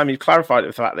said, Sam, you've clarified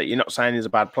the fact that you're not saying he's a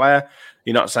bad player.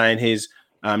 You're not saying he's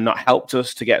not helped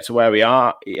us to get to where we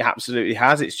are. It absolutely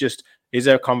has. It's just, is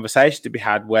there a conversation to be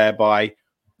had whereby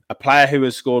a player who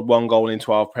has scored 1 goal in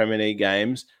 12 Premier League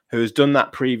games, who has done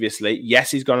that previously,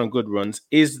 yes, he's gone on good runs,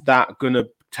 is that going to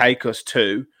take us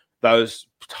to those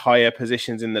higher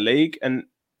positions in the league? And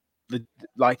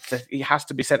it has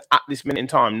to be said at this minute in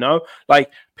time. No,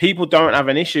 people don't have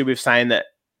an issue with saying that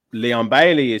Leon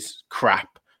Bailey is crap.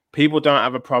 People don't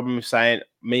have a problem with saying,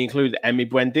 me included, Emi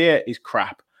Buendia is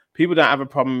crap. People don't have a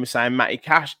problem with saying Matty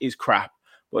Cash is crap.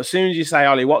 But as soon as you say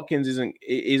Ollie Watkins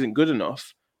isn't good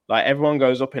enough, everyone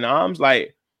goes up in arms.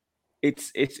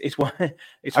 It's one.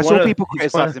 I saw people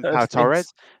criticizing Pau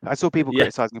Torres.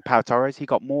 Criticizing Pau Torres. He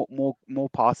got more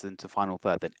passes into final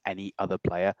third than any other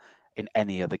player in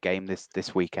any other game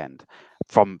this weekend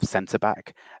from centre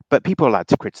back. But people are allowed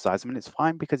to criticize him, and it's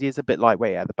fine because he is a bit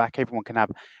lightweight at the back. Everyone can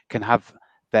have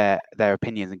their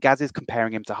opinions. And Gaz is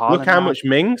comparing him to Haaland. Look how much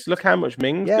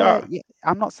Mings got. Yeah,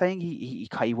 I'm not saying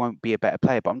he won't be a better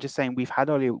player, but I'm just saying we've had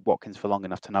Ollie Watkins for long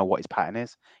enough to know what his pattern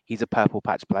is. He's a purple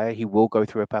patch player. He will go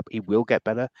through he will get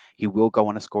better. He will go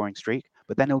on a scoring streak,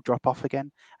 but then he'll drop off again.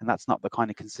 And that's not the kind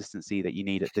of consistency that you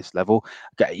need at this level.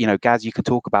 Gaz, you can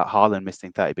talk about Haaland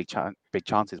missing 30 big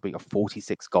chances, but he got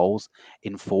 46 goals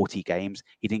in 40 games.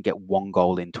 He didn't get 1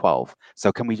 goal in 12.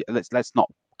 So let's not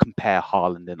compare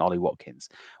Haaland and Ollie Watkins.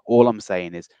 All I'm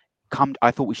saying is,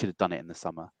 I thought we should have done it in the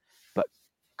summer, but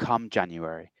come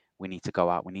January, we need to go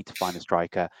out. We need to find a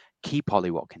striker. Keep Ollie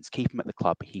Watkins. Keep him at the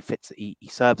club. He fits. He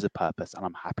serves a purpose, and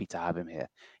I'm happy to have him here.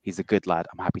 He's a good lad.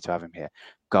 I'm happy to have him here.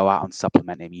 Go out and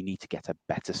supplement him. You need to get a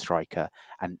better striker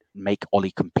and make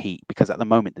Ollie compete, because at the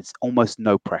moment there's almost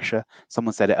no pressure.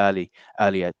 Someone said it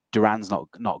earlier. Duran's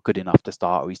not good enough to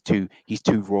start, or he's too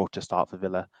raw to start for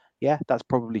Villa. Yeah, that's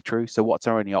probably true. So what's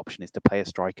our only option is to play a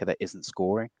striker that isn't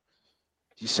scoring.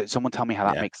 Someone tell me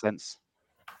how that makes sense.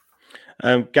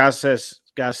 Gaz says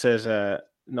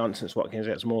nonsense. Watkins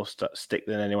gets more stick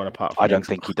than anyone apart from. I don't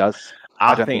think he does.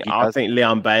 I think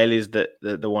Leon Bailey is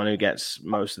the one who gets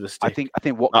most of the stick. I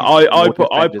think what I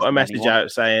put a message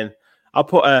out saying, I'll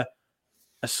put a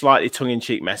slightly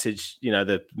tongue-in-cheek message.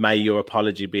 The may your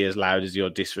apology be as loud as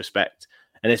your disrespect.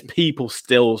 And there's people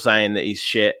still saying that he's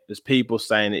shit. There's people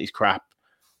saying that he's crap.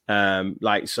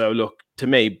 So look, to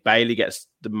me, Bailey gets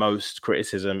the most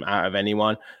criticism out of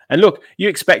anyone. And look, you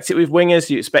expect it with wingers,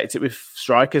 you expect it with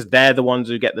strikers. They're the ones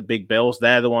who get the big bills.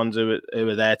 They're the ones who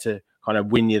are there to kind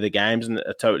of win you the games, and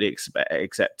I totally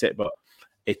accept it. But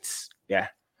it's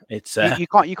you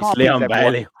can't Leon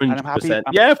Bailey, 100%.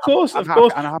 Yeah, of course.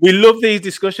 We love these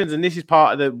discussions, and this is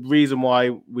part of the reason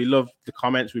why we love the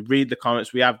comments. We read the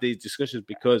comments. We have these discussions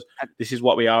because this is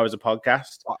what we are as a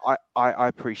podcast. I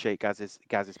appreciate Gaz's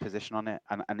position on it,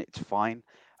 and it's fine.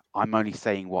 I'm only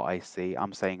saying what I see.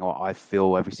 I'm saying what I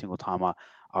feel every single time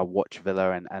I watch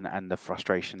Villa, and the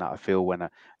frustration that I feel when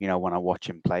I watch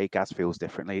him play. Gaz feels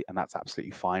differently, and that's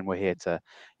absolutely fine. We're here to,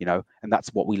 and that's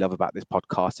what we love about this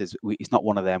podcast is it's not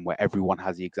one of them where everyone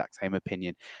has the exact same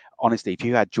opinion. Honestly, if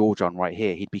you had George on right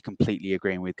here, he'd be completely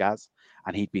agreeing with Gaz,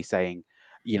 and he'd be saying,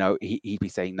 he'd be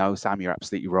saying, no, Sam, you're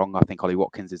absolutely wrong. I think Ollie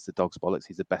Watkins is the dog's bollocks.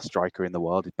 He's the best striker in the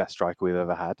world. He's the best striker we've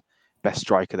ever had. Best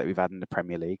striker that we've had in the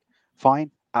Premier League.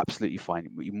 Fine. Absolutely fine.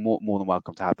 You're more than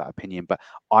welcome to have that opinion. But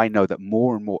I know that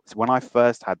more and more, when I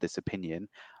first had this opinion,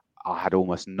 I had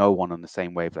almost no one on the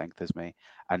same wavelength as me.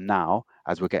 And now,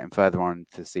 as we're getting further on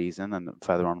into the season and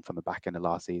further on from the back end of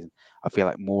last season, I feel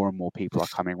like more and more people are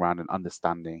coming around and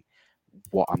understanding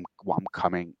what I'm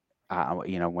coming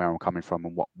you know, where I'm coming from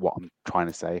and what I'm trying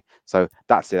to say. So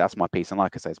that's it. That's my piece. And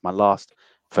like I say, it's my last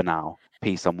for now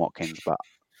piece on Watkins, but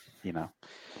you know,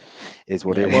 is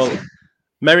what it is. Well,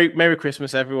 Merry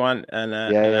Christmas, everyone, and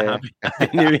Yeah.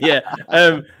 happy New Year.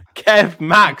 Kev,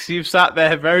 Max, you've sat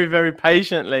there very, very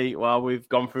patiently while we've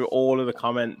gone through all of the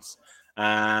comments,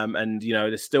 and you know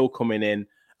they're still coming in.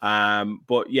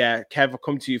 But yeah, Kev, I'll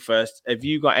come to you first. Have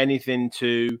you got anything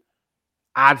to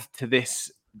add to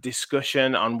this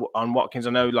discussion on Watkins? I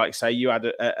know, like say, you had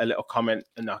a little comment,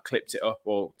 and I clipped it up,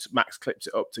 or Max clipped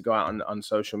it up to go out on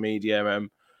social media.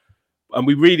 And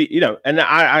we really, you know, and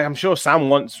I'm sure Sam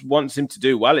wants him to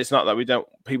do well. It's not that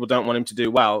people don't want him to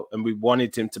do well, and we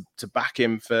wanted him to back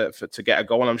him for to get a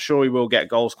goal. And I'm sure he will get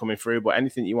goals coming through. But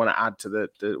anything you want to add to the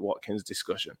Watkins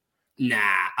discussion? Nah,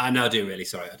 I know. I do really.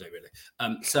 Sorry, I do really.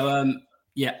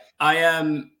 Yeah,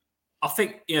 I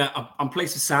think, you know, I'm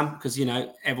pleased with Sam because, you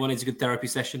know, everyone needs a good therapy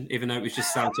session, even though it was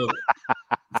just Sam talking.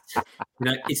 You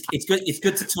know, it's good. It's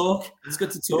good to talk. It's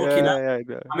good to talk. Yeah, you know,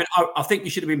 yeah. I mean, I think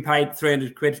you should have been paid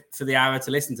 300 quid for the hour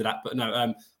to listen to that, but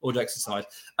no. All jokes aside,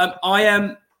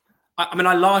 I mean,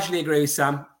 I largely agree with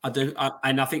Sam. I do,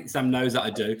 and I think Sam knows that I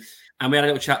do. And we had a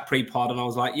little chat pre-pod, and I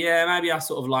was like, yeah, maybe I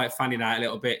sort of like fanning out a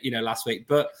little bit, you know, last week.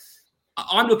 But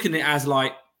I'm looking at it as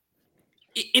like,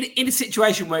 in a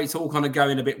situation where it's all kind of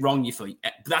going a bit wrong, you feel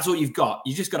that's all you've got.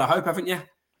 You just got to hope, haven't you?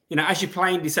 You know, as your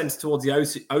plane descends towards the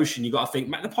ocean, you got to think,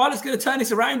 man, the pilot's going to turn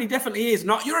this around. He definitely is.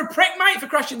 Not, you're a prick, mate, for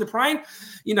crashing the plane.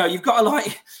 You know, you've got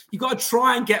to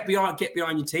try and get behind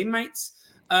your teammates.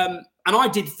 And I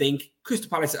did think Crystal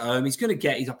Palace at home, he's going to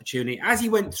get his opportunity. As he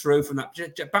went through from that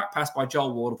back pass by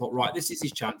Joel Ward, I thought, right, this is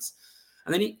his chance.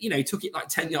 And then he took it like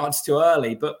 10 yards too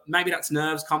early. But maybe that's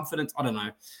nerves, confidence. I don't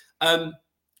know.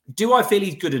 Do I feel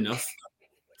he's good enough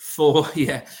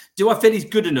Do I feel he's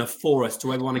good enough for us to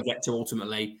where we want to get to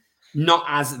ultimately? Not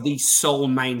as the sole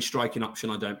main striking option.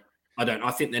 I don't.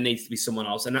 I think there needs to be someone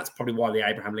else, and that's probably why the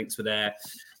Abraham links were there.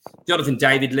 Jonathan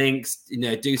David links, you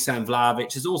know, Dusan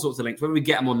Vlahovic. There's all sorts of links, whether we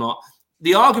get them or not.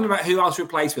 The argument about who else to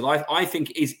replace with, I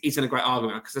think isn't a great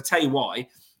argument, because I tell you why.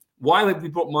 Why have we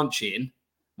brought Monchi in?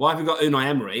 Why have we got Unai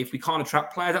Emery? If we can't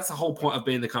attract players, that's the whole point of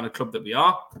being the kind of club that we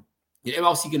are. You know, who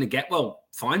else are you going to get? Well,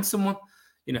 find someone.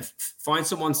 You know, find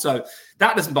someone. So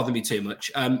that doesn't bother me too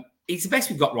much. He's the best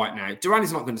we've got right now. Duran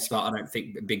is not going to start, I don't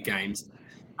think, in big games.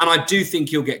 And I do think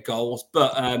he'll get goals.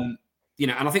 But, you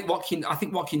know, and I think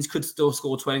Watkins could still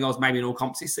score 20 goals maybe in all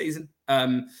comps this season.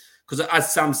 Because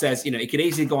as Sam says, you know, he could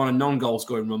easily go on a non-goal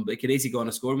scoring run, but he could easily go on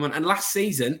a scoring run. And last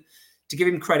season, to give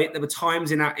him credit, there were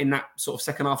times in that sort of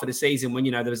second half of the season when,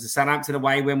 you know, there was the Southampton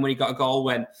away win when he got a goal,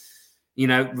 when, you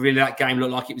know, really that game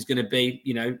looked like it was going to be,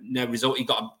 you know, no result. He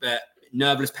got a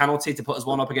nerveless penalty to put us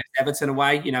one up against Everton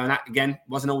away, you know, and that, again,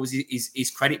 wasn't always his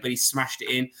credit, but he smashed it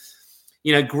in.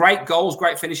 You know, great goals,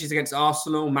 great finishes against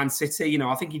Arsenal, Man City. You know,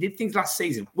 I think he did things last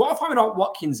season. What I find about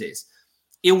Watkins is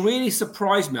he'll really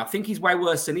surprise me. I think he's way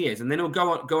worse than he is. And then he'll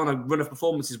go on a run of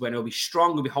performances when he'll be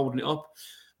strong, he'll be holding it up.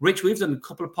 Rich, we've done a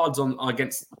couple of pods on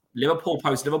against Liverpool,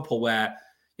 post-Liverpool, where,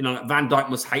 you know, Van Dijk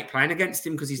must hate playing against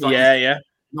him because he's like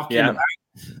knocking him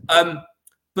about.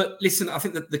 But listen, I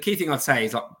think that the key thing I'd say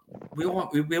is, like, we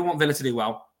want Villa to do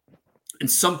well.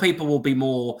 And some people will be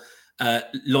more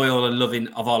loyal and loving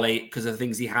of Ollie because of the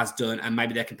things he has done, and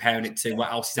maybe they're comparing it to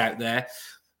what else is out there.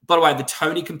 By the way, the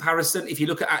Tony comparison, if you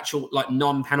look at actual like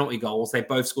non-penalty goals, they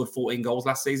both scored 14 goals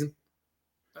last season.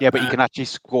 Yeah, but you can actually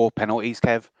score penalties,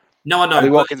 Kev. No, I know. Ollie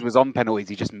Watkins was on penalties;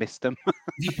 he just missed them.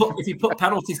 if you put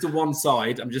penalties to one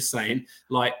side, I'm just saying,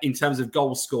 like in terms of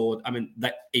goals scored, I mean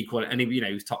that equal, and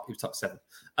he was top 7.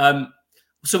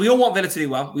 So we all want Villa to do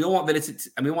well. We all want Villa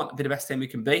and we want to be the best team we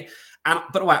can be. And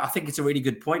by the way, I think it's a really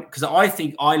good point, because I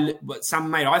think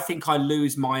Sam made. I think I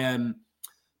lose my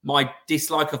my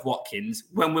dislike of Watkins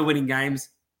when we're winning games.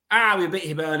 We beat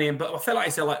Hibernian, but I feel like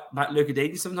it's like about Luca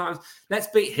Didi sometimes. Let's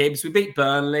beat Hibs. We beat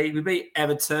Burnley. We beat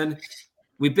Everton.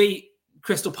 We beat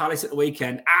Crystal Palace at the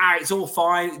weekend. It's all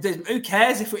fine. Who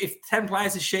cares if 10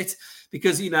 players are shit?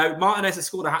 Because, you know, Martinez has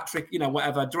scored a hat-trick, you know,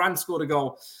 whatever. Duran scored a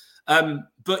goal.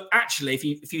 But actually,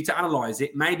 if you to analyse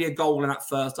it, maybe a goal in that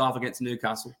first half against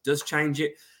Newcastle does change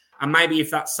it. And maybe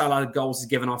if that Salah goals is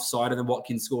given offside and then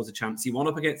Watkins scores a chance, he won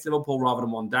up against Liverpool rather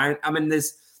than one down. I mean,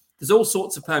 there's all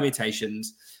sorts of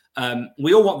permutations.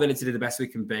 We all want Villa to do the best we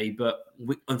can be, but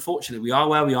unfortunately, we are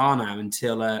where we are now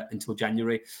until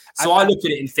January. So I look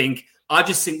at it and think, I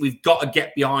just think we've got to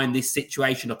get behind this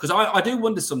situation, because I do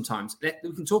wonder sometimes.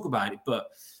 We can talk about it, but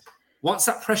once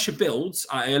that pressure builds,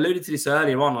 I alluded to this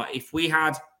earlier on. Like, if we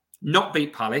had not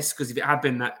beat Palace, because if it had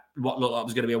been that what looked like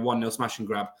was going to be a 1-0 smash and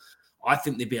grab, I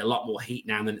think there'd be a lot more heat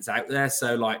now than it's out there.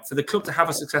 So, like, for the club to have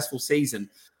a successful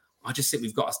season, I just think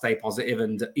we've got to stay positive,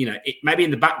 and maybe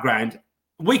in the background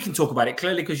we can talk about it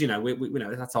clearly because we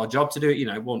know that's our job to do it.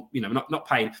 Not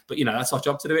paid, but that's our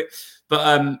job to do it.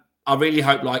 But I really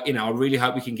hope, I really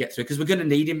hope we can get through because we're going to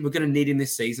need him. We're going to need him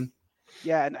this season.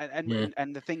 Yeah,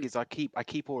 and the thing is, I keep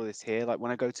all of this here. Like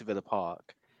when I go to Villa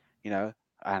Park, and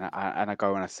I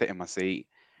go and I sit in my seat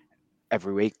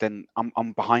every week, then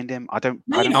I'm behind him.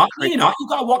 You're not. You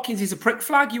got Watkins. He's a prick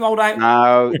flag. You hold out.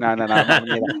 No. I'm not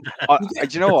near that.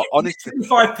 Do you know what? Honestly,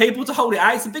 25 people to hold it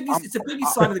out. It's the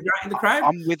biggest sign of the crowd.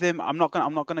 I'm with him. I'm not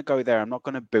gonna go there. I'm not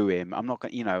gonna boo him. I'm not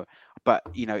gonna, But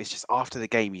it's just after the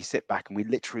game, you sit back and we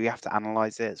literally have to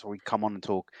analyze it. So we come on and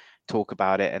talk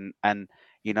about it, and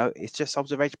it's just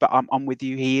observation. But I'm with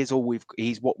you. He's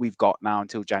what we've got now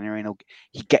until January, and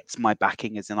he gets my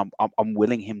backing, as in I'm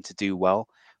willing him to do well.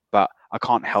 But I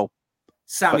can't help.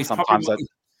 Sammy's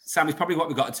probably what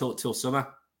we got until summer.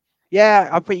 Yeah,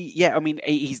 I mean,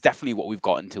 he's definitely what we've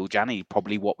got until January.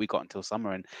 Probably what we got until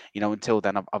summer, and until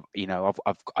then,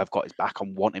 I've got his back. I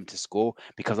want him to score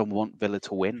because I want Villa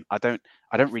to win. I don't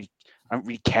really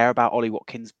care about Ollie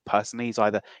Watkins personally.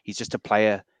 He's just a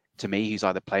player to me who's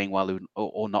either playing well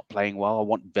or not playing well. I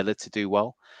want Villa to do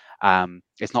well.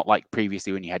 It's not like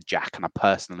previously when you had Jack, and I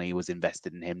personally was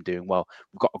invested in him doing well.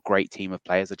 We've got a great team of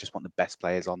players. I just want the best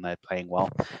players on there playing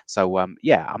well. So I'm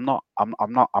not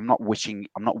wishing.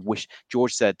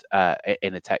 George said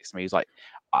in a text to me, he's like,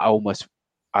 I almost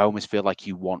feel like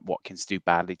you want Watkins to do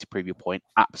badly to prove your point.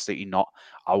 Absolutely not.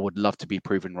 I would love to be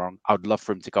proven wrong. I would love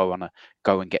for him to go and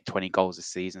get 20 goals this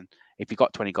season. If he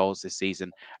got 20 goals this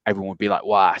season, everyone would be like,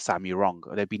 wow, Sam, you're wrong.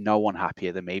 There'd be no one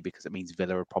happier than me because it means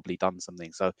Villa have probably done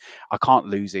something. So I can't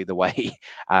lose either way.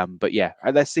 But yeah,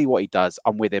 let's see what he does.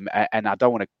 I'm with him. And I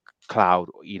don't want to cloud,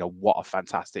 what a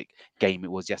fantastic game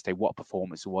it was yesterday, what a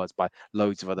performance it was by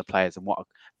loads of other players, and what a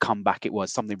comeback it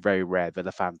was. Something very rare that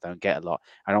the fans don't get a lot.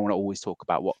 I don't want to always talk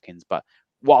about Watkins, but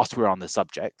whilst we're on the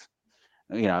subject,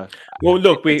 well,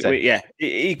 look, he's a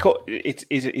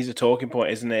talking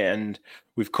point, isn't it? And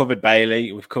we've covered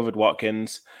Bailey, we've covered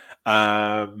Watkins.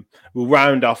 We'll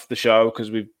round off the show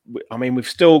because we've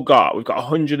got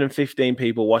 115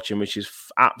 people watching, which is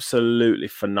absolutely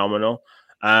phenomenal.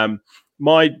 I'll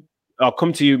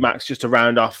come to you, Max, just to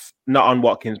round off, not on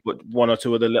Watkins, but one or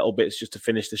two other little bits just to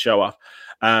finish the show off.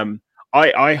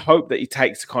 I hope that he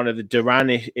takes kind of the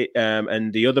Duran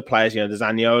and the other players, the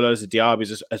Zaniolos, the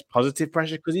Diabys, as positive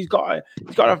pressure, because he's got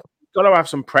to have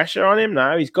some pressure on him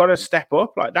now. He's got to step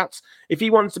up. Like, that's, if he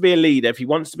wants to be a leader, if he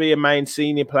wants to be a main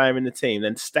senior player in the team,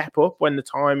 then step up when the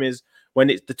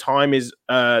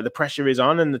pressure is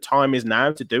on and the time is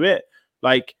now to do it.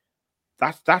 Like,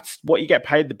 that's what you get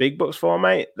paid the big bucks for,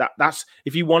 mate. That's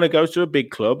if you want to go to a big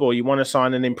club or you want to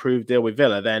sign an improved deal with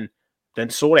Villa, then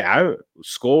sort it out,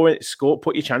 score,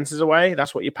 put your chances away.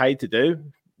 That's what you're paid to do.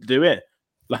 Do it.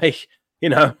 Like,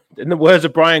 in the words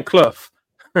of Brian Clough,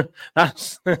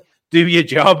 that's do your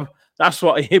job. That's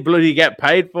what you bloody get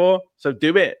paid for. So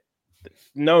do it.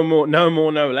 No more,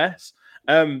 no less.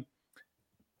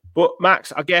 But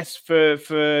Max, I guess for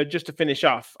just to finish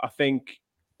off, I think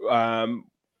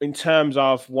in terms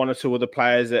of one or two other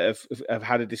players that have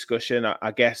had a discussion,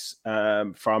 I guess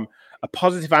from a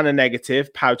positive and a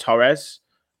negative, Pau Torres,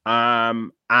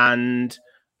 and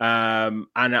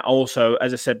also,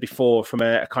 as I said before, from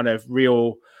a kind of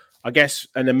real, I guess,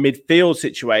 in a midfield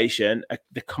situation,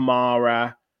 the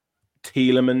Kamara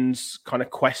Tielemans kind of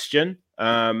question.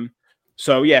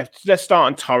 So yeah, let's start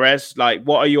on Torres. Like,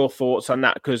 what are your thoughts on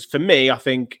that? Because for me, I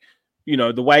think,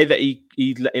 the way that he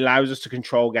allows us to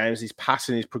control games, his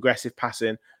passing, his progressive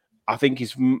passing, I think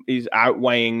he's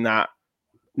outweighing that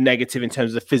negative in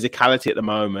terms of the physicality at the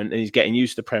moment, and he's getting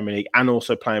used to the Premier League and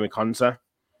also playing with Konsa.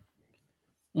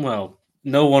 Well,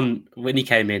 no one, when he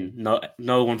came in,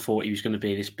 no one thought he was going to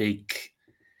be this big,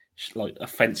 like,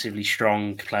 offensively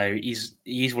strong player. He's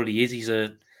what he is. He's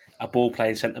a ball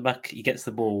playing centre back. He gets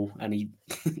the ball and he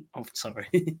I'm sorry.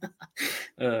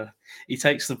 He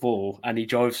takes the ball and he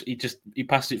drives, he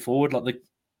passes it forward like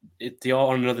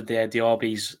on another day,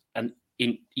 Diaby's and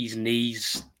his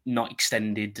knees not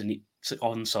extended and it's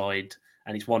onside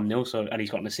and it's 1-0, so, and he's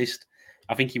got an assist.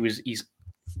 I think he's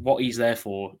what he's there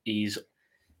for. He's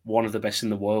one of the best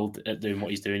in the world at doing what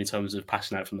he's doing in terms of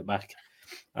passing out from the back.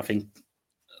 I think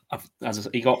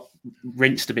he got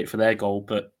rinsed a bit for their goal,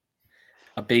 but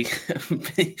a big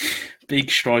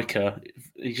striker,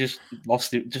 he just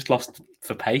lost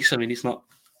for pace. I mean, it's not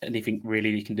anything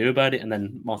really he can do about it. And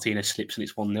then Martinez slips and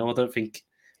it's 1-0.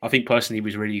 I think personally he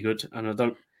was really good, and I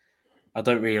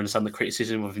don't really understand the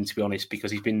criticism of him, to be honest,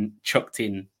 because he's been chucked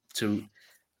in to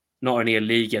not only a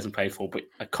league he hasn't played for, but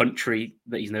a country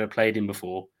that he's never played in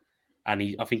before,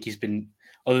 and I think he's been,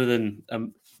 other than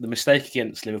the mistake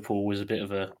against Liverpool was a bit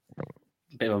of a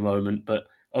moment, but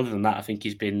other than that, I think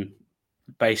he's been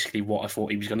basically what I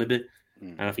thought he was going to be,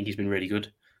 and I think he's been really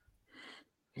good.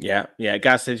 Yeah.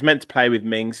 Gaz says he's meant to play with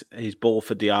Mings. His ball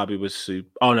for Diaby was super.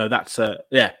 Oh no, that's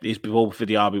his ball for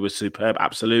Diaby was superb.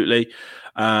 Absolutely.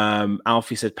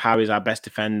 Alfie said Parry is our best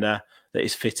defender that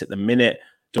is fit at the minute.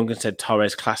 Duncan said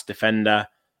Torres class defender.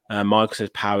 Michael says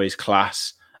Parry is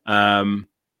class. Gary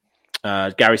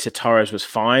said Torres was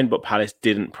fine, but Palace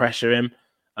didn't pressure him.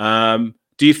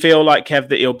 Do you feel like, Kev,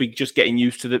 that he'll be just getting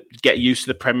used to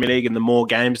the Premier League, and the more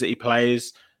games that he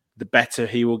plays, the better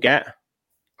he will get?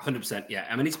 100%, yeah.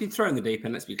 I mean, he's been thrown in the deep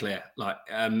end, let's be clear. Like,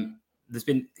 there's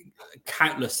been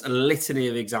a litany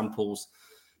of examples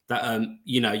that,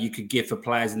 you could give for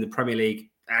players in the Premier League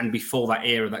and before that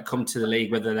era that come to the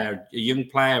league, whether they're a young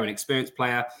player, an experienced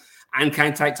player, and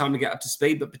can take time to get up to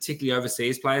speed, but particularly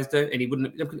overseas players do. And he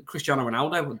wouldn't look at Cristiano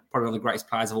Ronaldo, probably one of the greatest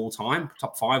players of all time,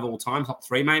 top 5 all time, top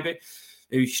 3 maybe,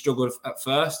 who struggled at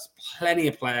first. Plenty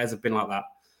of players have been like that.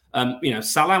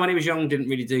 Salah, when he was young, didn't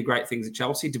really do great things at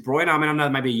Chelsea. De Bruyne, I mean, I know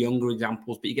maybe younger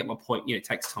examples, but you get my point. It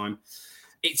takes time.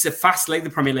 It's a fast league, the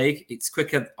Premier League. It's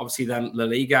quicker, obviously, than La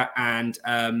Liga, and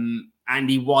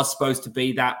he was supposed to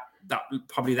be that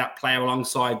player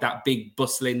alongside that big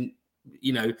bustling,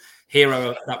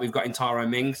 hero that we've got in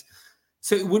Tyrone Mings.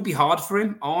 So it would be hard for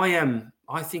him.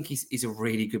 I think he's a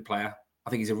really good player. I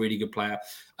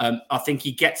think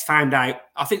he gets found out.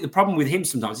 I think the problem with him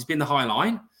sometimes has been the high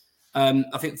line.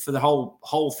 I think for the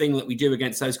whole thing that we do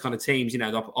against those kind of teams,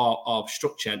 our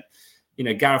structure.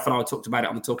 Gareth and I talked about it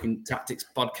on the Talking Tactics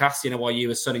podcast. While you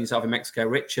were sunning yourself in Mexico,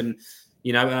 Rich, and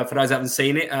for those who haven't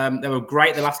seen it, they were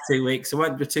great the last 2 weeks. They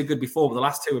weren't too good before, but the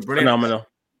last 2 were brilliant. Phenomenal.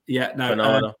 Yeah, no,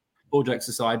 phenomenal. All jokes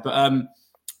aside, but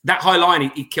that high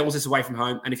line, he kills us away from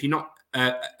home, and if you're not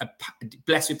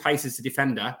blessed with pace as a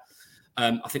defender,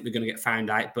 I think we're going to get found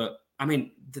out. But I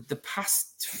mean, the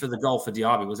pass for the goal for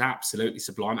Diaby was absolutely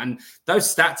sublime. And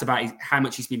those stats about how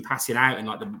much he's been passing out and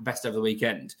like the best over the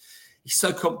weekend, he's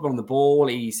so comfortable on the ball.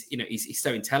 He's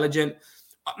so intelligent.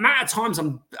 Amount of times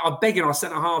I'm begging our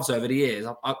centre halves over the years.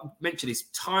 I mentioned this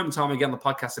time and time again on the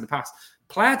podcast in the past.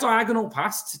 Play a diagonal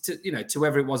pass to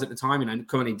whoever it was at the time.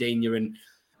 Currently Digne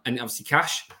and obviously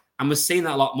Cash. And we're seeing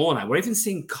that a lot more now. We're even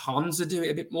seeing Konza do it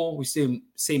a bit more. We've seen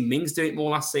Mings do it more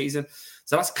last season.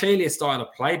 So that's clearly a style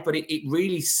of play, but it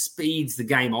really speeds the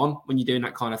game on when you're doing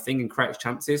that kind of thing and creates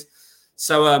chances.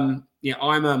 So,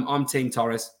 I'm Team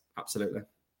Torres. Absolutely.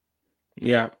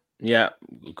 Yeah.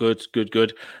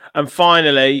 Good. And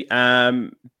finally,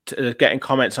 getting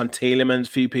comments on Tielemans.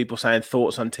 A few people saying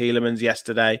thoughts on Tielemans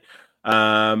yesterday.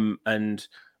 And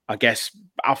I guess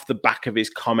off the back of his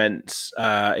comments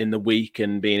in the week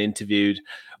and being interviewed,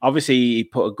 obviously he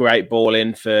put a great ball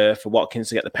in for Watkins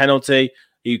to get the penalty.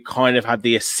 He kind of had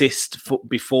the assist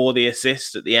before the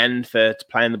assist at the end for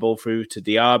playing the ball through to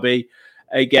Diaby.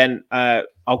 Again, I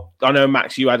know,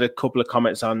 Max, you had a couple of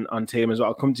comments on Tielemans, but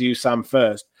I'll come to you, Sam,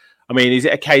 first. I mean, is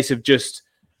it a case of just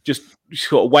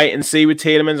sort of wait and see with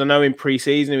Tielemans? I know in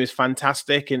pre-season he was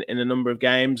fantastic in a number of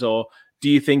games, or do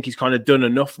you think he's kind of done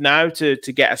enough now to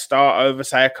get a start over,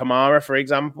 say, a Kamara, for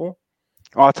example?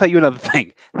 Oh, I'll tell you another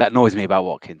thing that annoys me about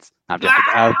Watkins. I'm joking.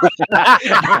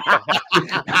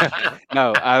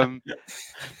 No,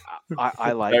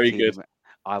 I like Very good.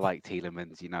 I like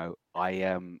Tielemans.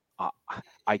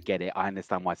 I get it. I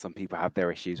understand why some people have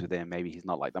their issues with him. Maybe he's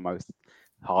not like the most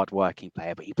hard-working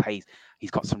player, but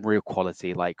he's got some real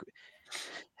quality. Like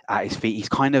at his feet, he's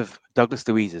kind of Douglas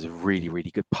Luiz is a really,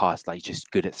 really good pass. Like he's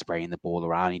just good at spraying the ball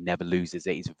around. He never loses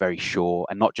it. He's very sure,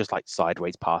 and not just like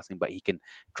sideways passing, but he can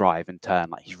drive and turn.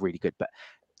 Like he's really good. But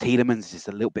Tielemans is just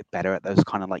a little bit better at those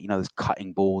kind of like those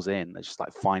cutting balls in. It's just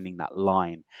like finding that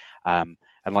line.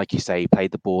 And like you say, he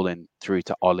played the ball in through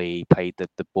to Ollie, played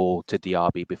the ball to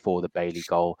Diaby before the Bailey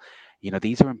goal.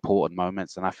 These are important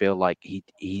moments, and I feel like he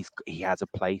has a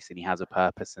place and he has a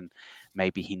purpose, and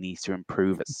maybe he needs to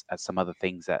improve at some other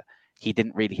things that he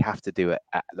didn't really have to do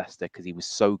at Leicester because he was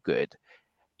so good.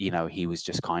 He was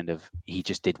just he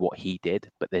just did what he did,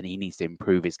 but then he needs to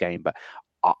improve his game. But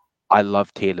I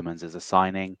love Tielemans as a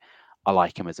signing. I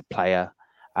like him as a player.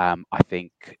 I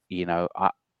think,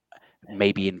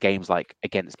 maybe in games like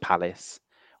against Palace,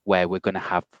 where we're going to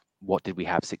have,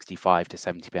 65 to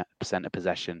 70% of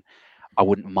possession, I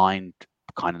wouldn't mind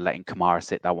kind of letting Kamara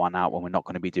sit that one out when we're not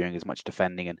going to be doing as much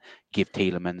defending, and give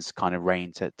Tielemans kind of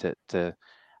reign to do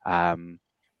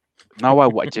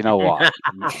you know what?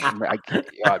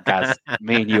 Gaz,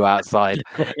 me and you outside.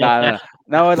 No.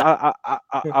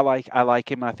 I like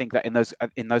him, and I think that in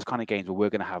those kind of games where we're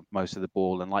going to have most of the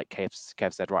ball, and like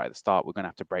Kev said right at the start, we're going to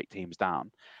have to break teams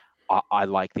down. I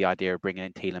like the idea of bringing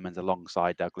in Tielemans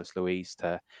alongside Douglas Luiz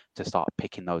to start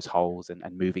picking those holes and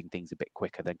moving things a bit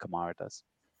quicker than Kamara does.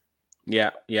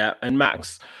 Yeah. And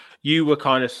Max, you were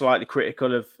kind of slightly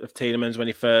critical of Tielemans when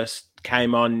he first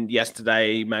came on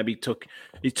yesterday. Maybe took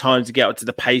his time to get up to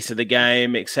the pace of the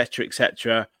game, etc.,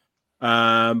 etc.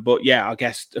 But yeah, I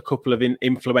guess a couple of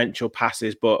influential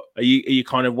passes. But are you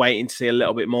kind of waiting to see a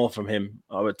little bit more from him?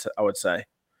 I would say.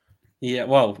 Yeah,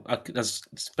 well, that's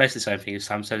basically the same thing as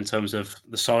Sam said in terms of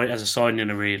the sign. As a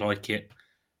signing, I really like it.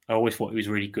 I always thought he was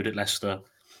really good at Leicester.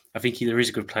 I think there is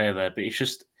a good player there, but he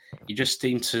just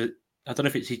seemed to. I don't know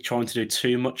if it's he's trying to do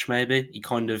too much. Maybe he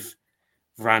kind of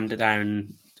ran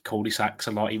down cul-de-sacs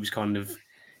a lot. He was kind of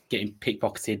getting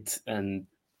pickpocketed and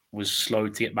was slow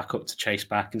to get back up to chase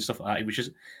back and stuff like that. It was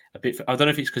just a bit. I don't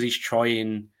know if it's because he's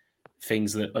trying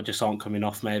things that just aren't coming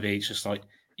off. Maybe it's just like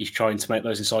he's trying to make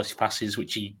those incisive passes,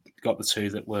 which he got the two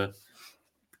that were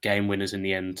game winners in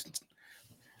the end.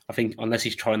 I think unless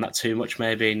he's trying that too much,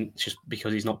 maybe and just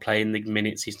because he's not playing the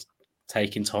minutes, he's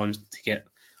taking time to get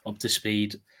up to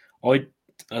speed. I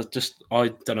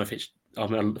don't know if it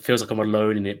feels like I'm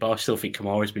alone in it, but I still think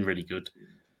Kamara's been really good.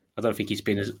 I don't think he's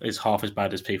been as half as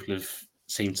bad as people have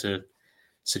seemed to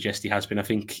suggest he has been. I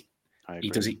think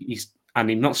he does. He's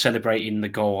not celebrating the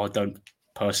goal. I don't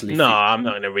personally. No, I'm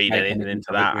not going to read anything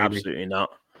into that. Really. Absolutely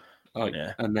not.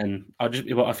 Yeah. And then I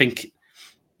think,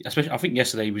 especially I think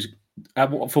yesterday he was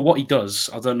for what he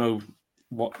does. I don't know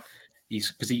what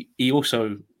he's because he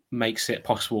also makes it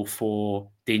possible for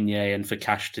Digne and for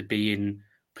Cash to be in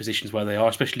positions where they are,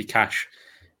 especially Cash,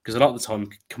 because a lot of the time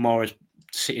Kamara's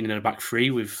sitting in a back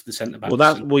three with the centre backs.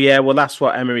 Well, that's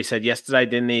what Emery said yesterday,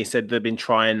 didn't he? He said they've been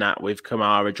trying that with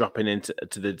Kamara dropping into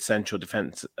the central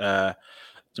defence to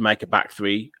make a back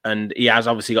three, and he has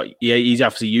obviously got. Yeah, he's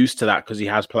obviously used to that because he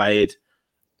has played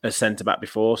as centre back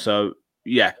before. So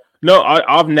yeah, no,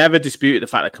 I've never disputed the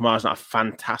fact that Kamara's not a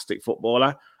fantastic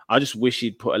footballer. I just wish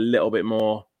he'd put a little bit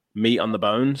more meat on the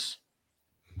bones.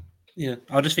 Yeah,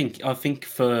 I think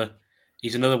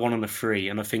he's another one on a free,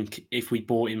 and I think if we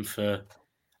bought him for,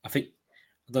 I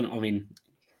don't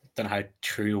know how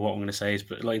true what I'm going to say is,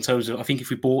 but like in terms of, I think if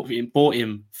we bought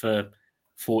him for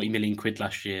 40 million quid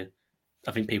last year,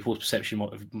 I think people's perception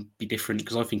might be different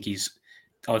because I think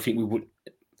we would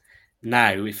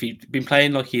now if he'd been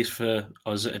playing like he is for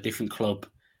us at a different club,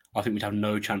 I think we'd have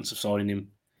no chance of signing him.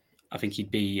 I think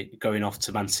he'd be going off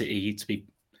to Man City to be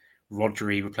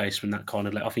Rodri replacement, that kind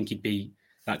of. I think he'd be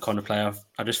that kind of player.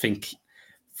 I just think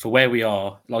for where we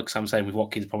are, like Sam saying, with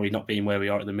Watkins probably not being where we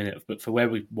are at the minute, but for where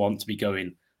we want to be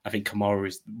going, I think Kamara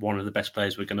is one of the best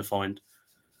players we're going to find.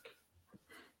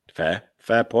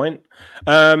 Fair point.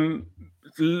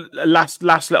 Last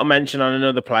little mention on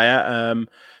another player,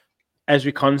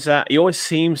 Ezri Konsa. He always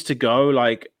seems to go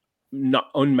like not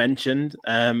unmentioned.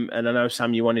 And I know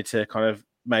Sam, you wanted to kind of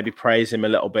maybe praise him a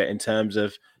little bit in terms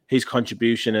of his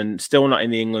contribution, and still not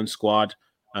in the England squad.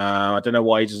 I don't know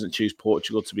why he doesn't choose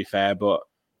Portugal, to be fair, but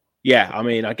yeah, I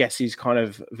mean, I guess he's kind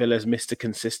of Villa's Mr.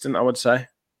 Consistent, I would say.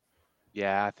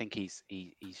 Yeah, I think he's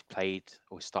played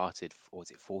or started, or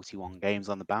was it 41 games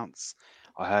on the bounce?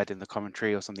 I heard in the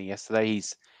commentary or something yesterday.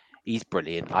 He's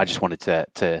brilliant. I just wanted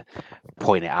to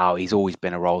point it out. He's always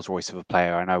been a Rolls Royce of a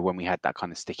player. I know when we had that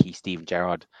kind of sticky Steven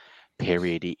Gerrard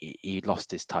period, he lost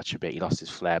his touch a bit, he lost his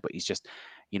flair, but he's just,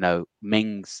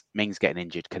 Mings getting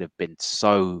injured could have been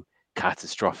so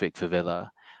catastrophic for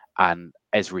Villa, and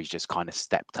Ezri's just kind of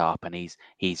stepped up, and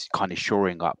he's kind of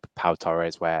shoring up Pau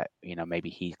Torres where maybe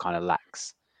he kind of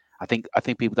lacks. I think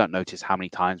people don't notice how many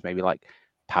times maybe like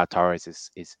Pau Torres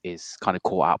is kind of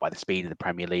caught out by the speed of the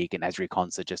Premier League, and Ezri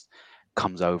Konsa just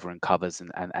comes over and covers,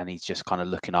 and he's just kind of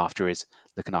looking after his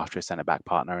centre back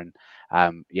partner, and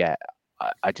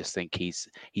I just think he's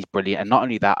brilliant. And not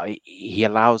only that, he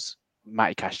allows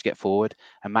Matty Cash to get forward,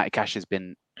 and Matty Cash has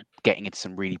been getting into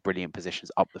some really brilliant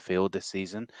positions up the field this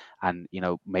season. And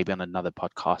maybe on another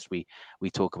podcast we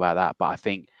talk about that. But I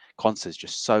think Konsa is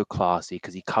just so classy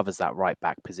because he covers that right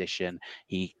back position,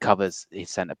 he covers his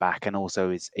centre back, and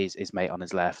also his mate on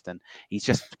his left, and he's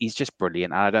just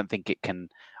brilliant. And I don't think it can.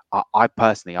 I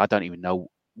personally, I don't even know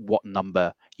what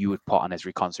number you would put on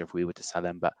Ezri Konsa if we were to sell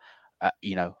him, but.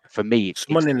 For me,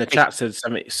 someone in the chat said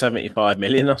 75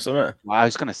 million or something. I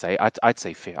was going to say, I'd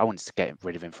say I wanted to get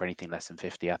rid of him for anything less than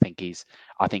 50. I think he's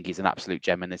an absolute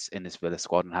gem in this Villa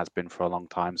squad and has been for a long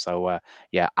time. So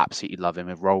absolutely love him.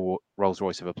 A Rolls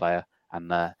Royce of a player,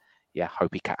 and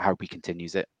hope he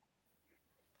continues it.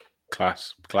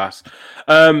 Class.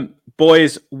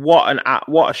 Boys,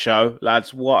 what a show,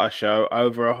 lads! What a show!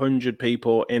 Over 100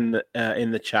 people in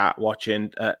the chat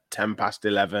watching at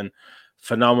 11:10.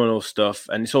 Phenomenal stuff,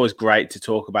 and it's always great to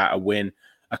talk about a win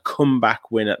a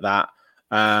comeback win at that.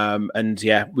 And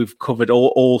yeah, we've covered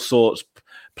all sorts.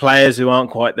 Players who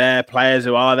aren't quite there, players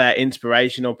who are there,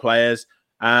 inspirational players.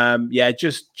 Yeah,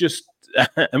 just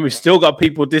and we've still got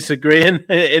people disagreeing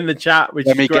in the chat, which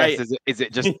is great. Guess, is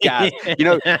it just Gaz? You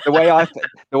know, the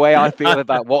way I feel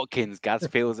about Watkins, Gaz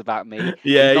feels about me.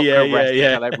 Yeah,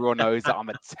 Tell everyone knows that I'm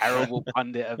a terrible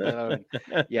pundit of Villa.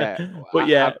 Yeah,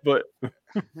 but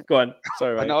go on.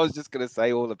 Sorry, mate. And I was just going to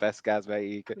say all the best, Gaz,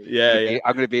 mate.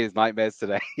 I'm going to be his nightmares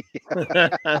today.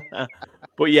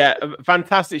 But yeah, a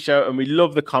fantastic show, and we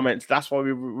love the comments. That's why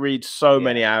we read so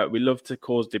many out. We love to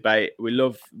cause debate. We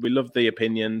love the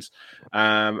opinions,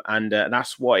 and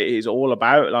that's what it is all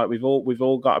about. Like we've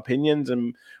all got opinions,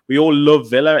 and we all love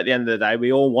Villa. At the end of the day,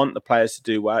 we all want the players to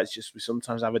do well. It's just we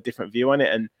sometimes have a different view on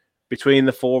it, and between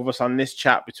the four of us on this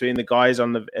chat, between the guys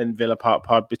on the Villa Park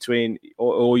Pod, between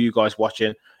all you guys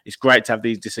watching, it's great to have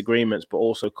these disagreements, but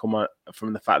also come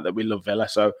from the fact that we love Villa.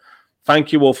 So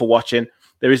thank you all for watching.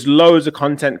 There is loads of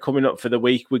content coming up for the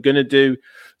week. We're going to do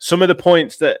some of the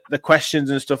points the questions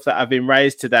and stuff that have been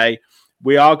raised today.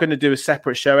 We are going to do a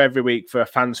separate show every week for a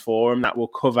fans forum that will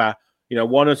cover,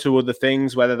 one or two other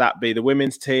things, whether that be the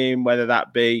women's team, whether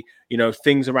that be,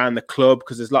 things around the club,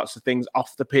 because there's lots of things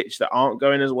off the pitch that aren't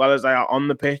going as well as they are on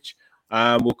the pitch.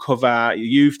 We'll cover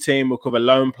youth team, we'll cover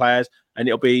loan players, and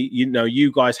it'll be,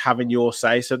 you guys having your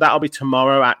say. So that'll be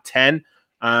tomorrow at 10.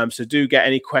 So do get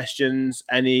any questions,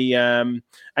 any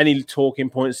talking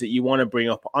points that you want to bring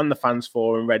up on the fans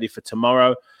forum ready for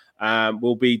tomorrow.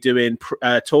 We'll be doing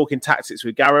talking tactics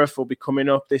with Gareth. Will be coming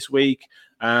up this week.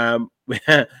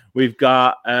 We've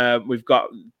got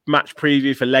match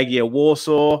preview for Legia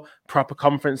Warsaw. Proper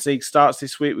Conference League starts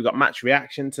this week. We've got match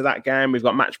reaction to that game. We've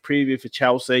got match preview for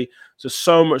Chelsea.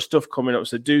 So much stuff coming up.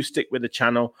 So do stick with the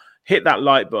channel. Hit that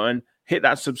like button. Hit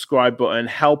that subscribe button.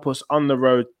 Help us on the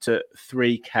road to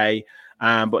 3K.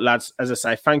 But lads, as I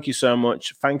say, thank you so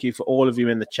much. Thank you for all of you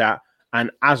in the chat.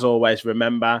 And as always,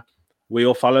 remember, we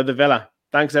all follow the Villa.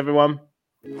 Thanks, everyone.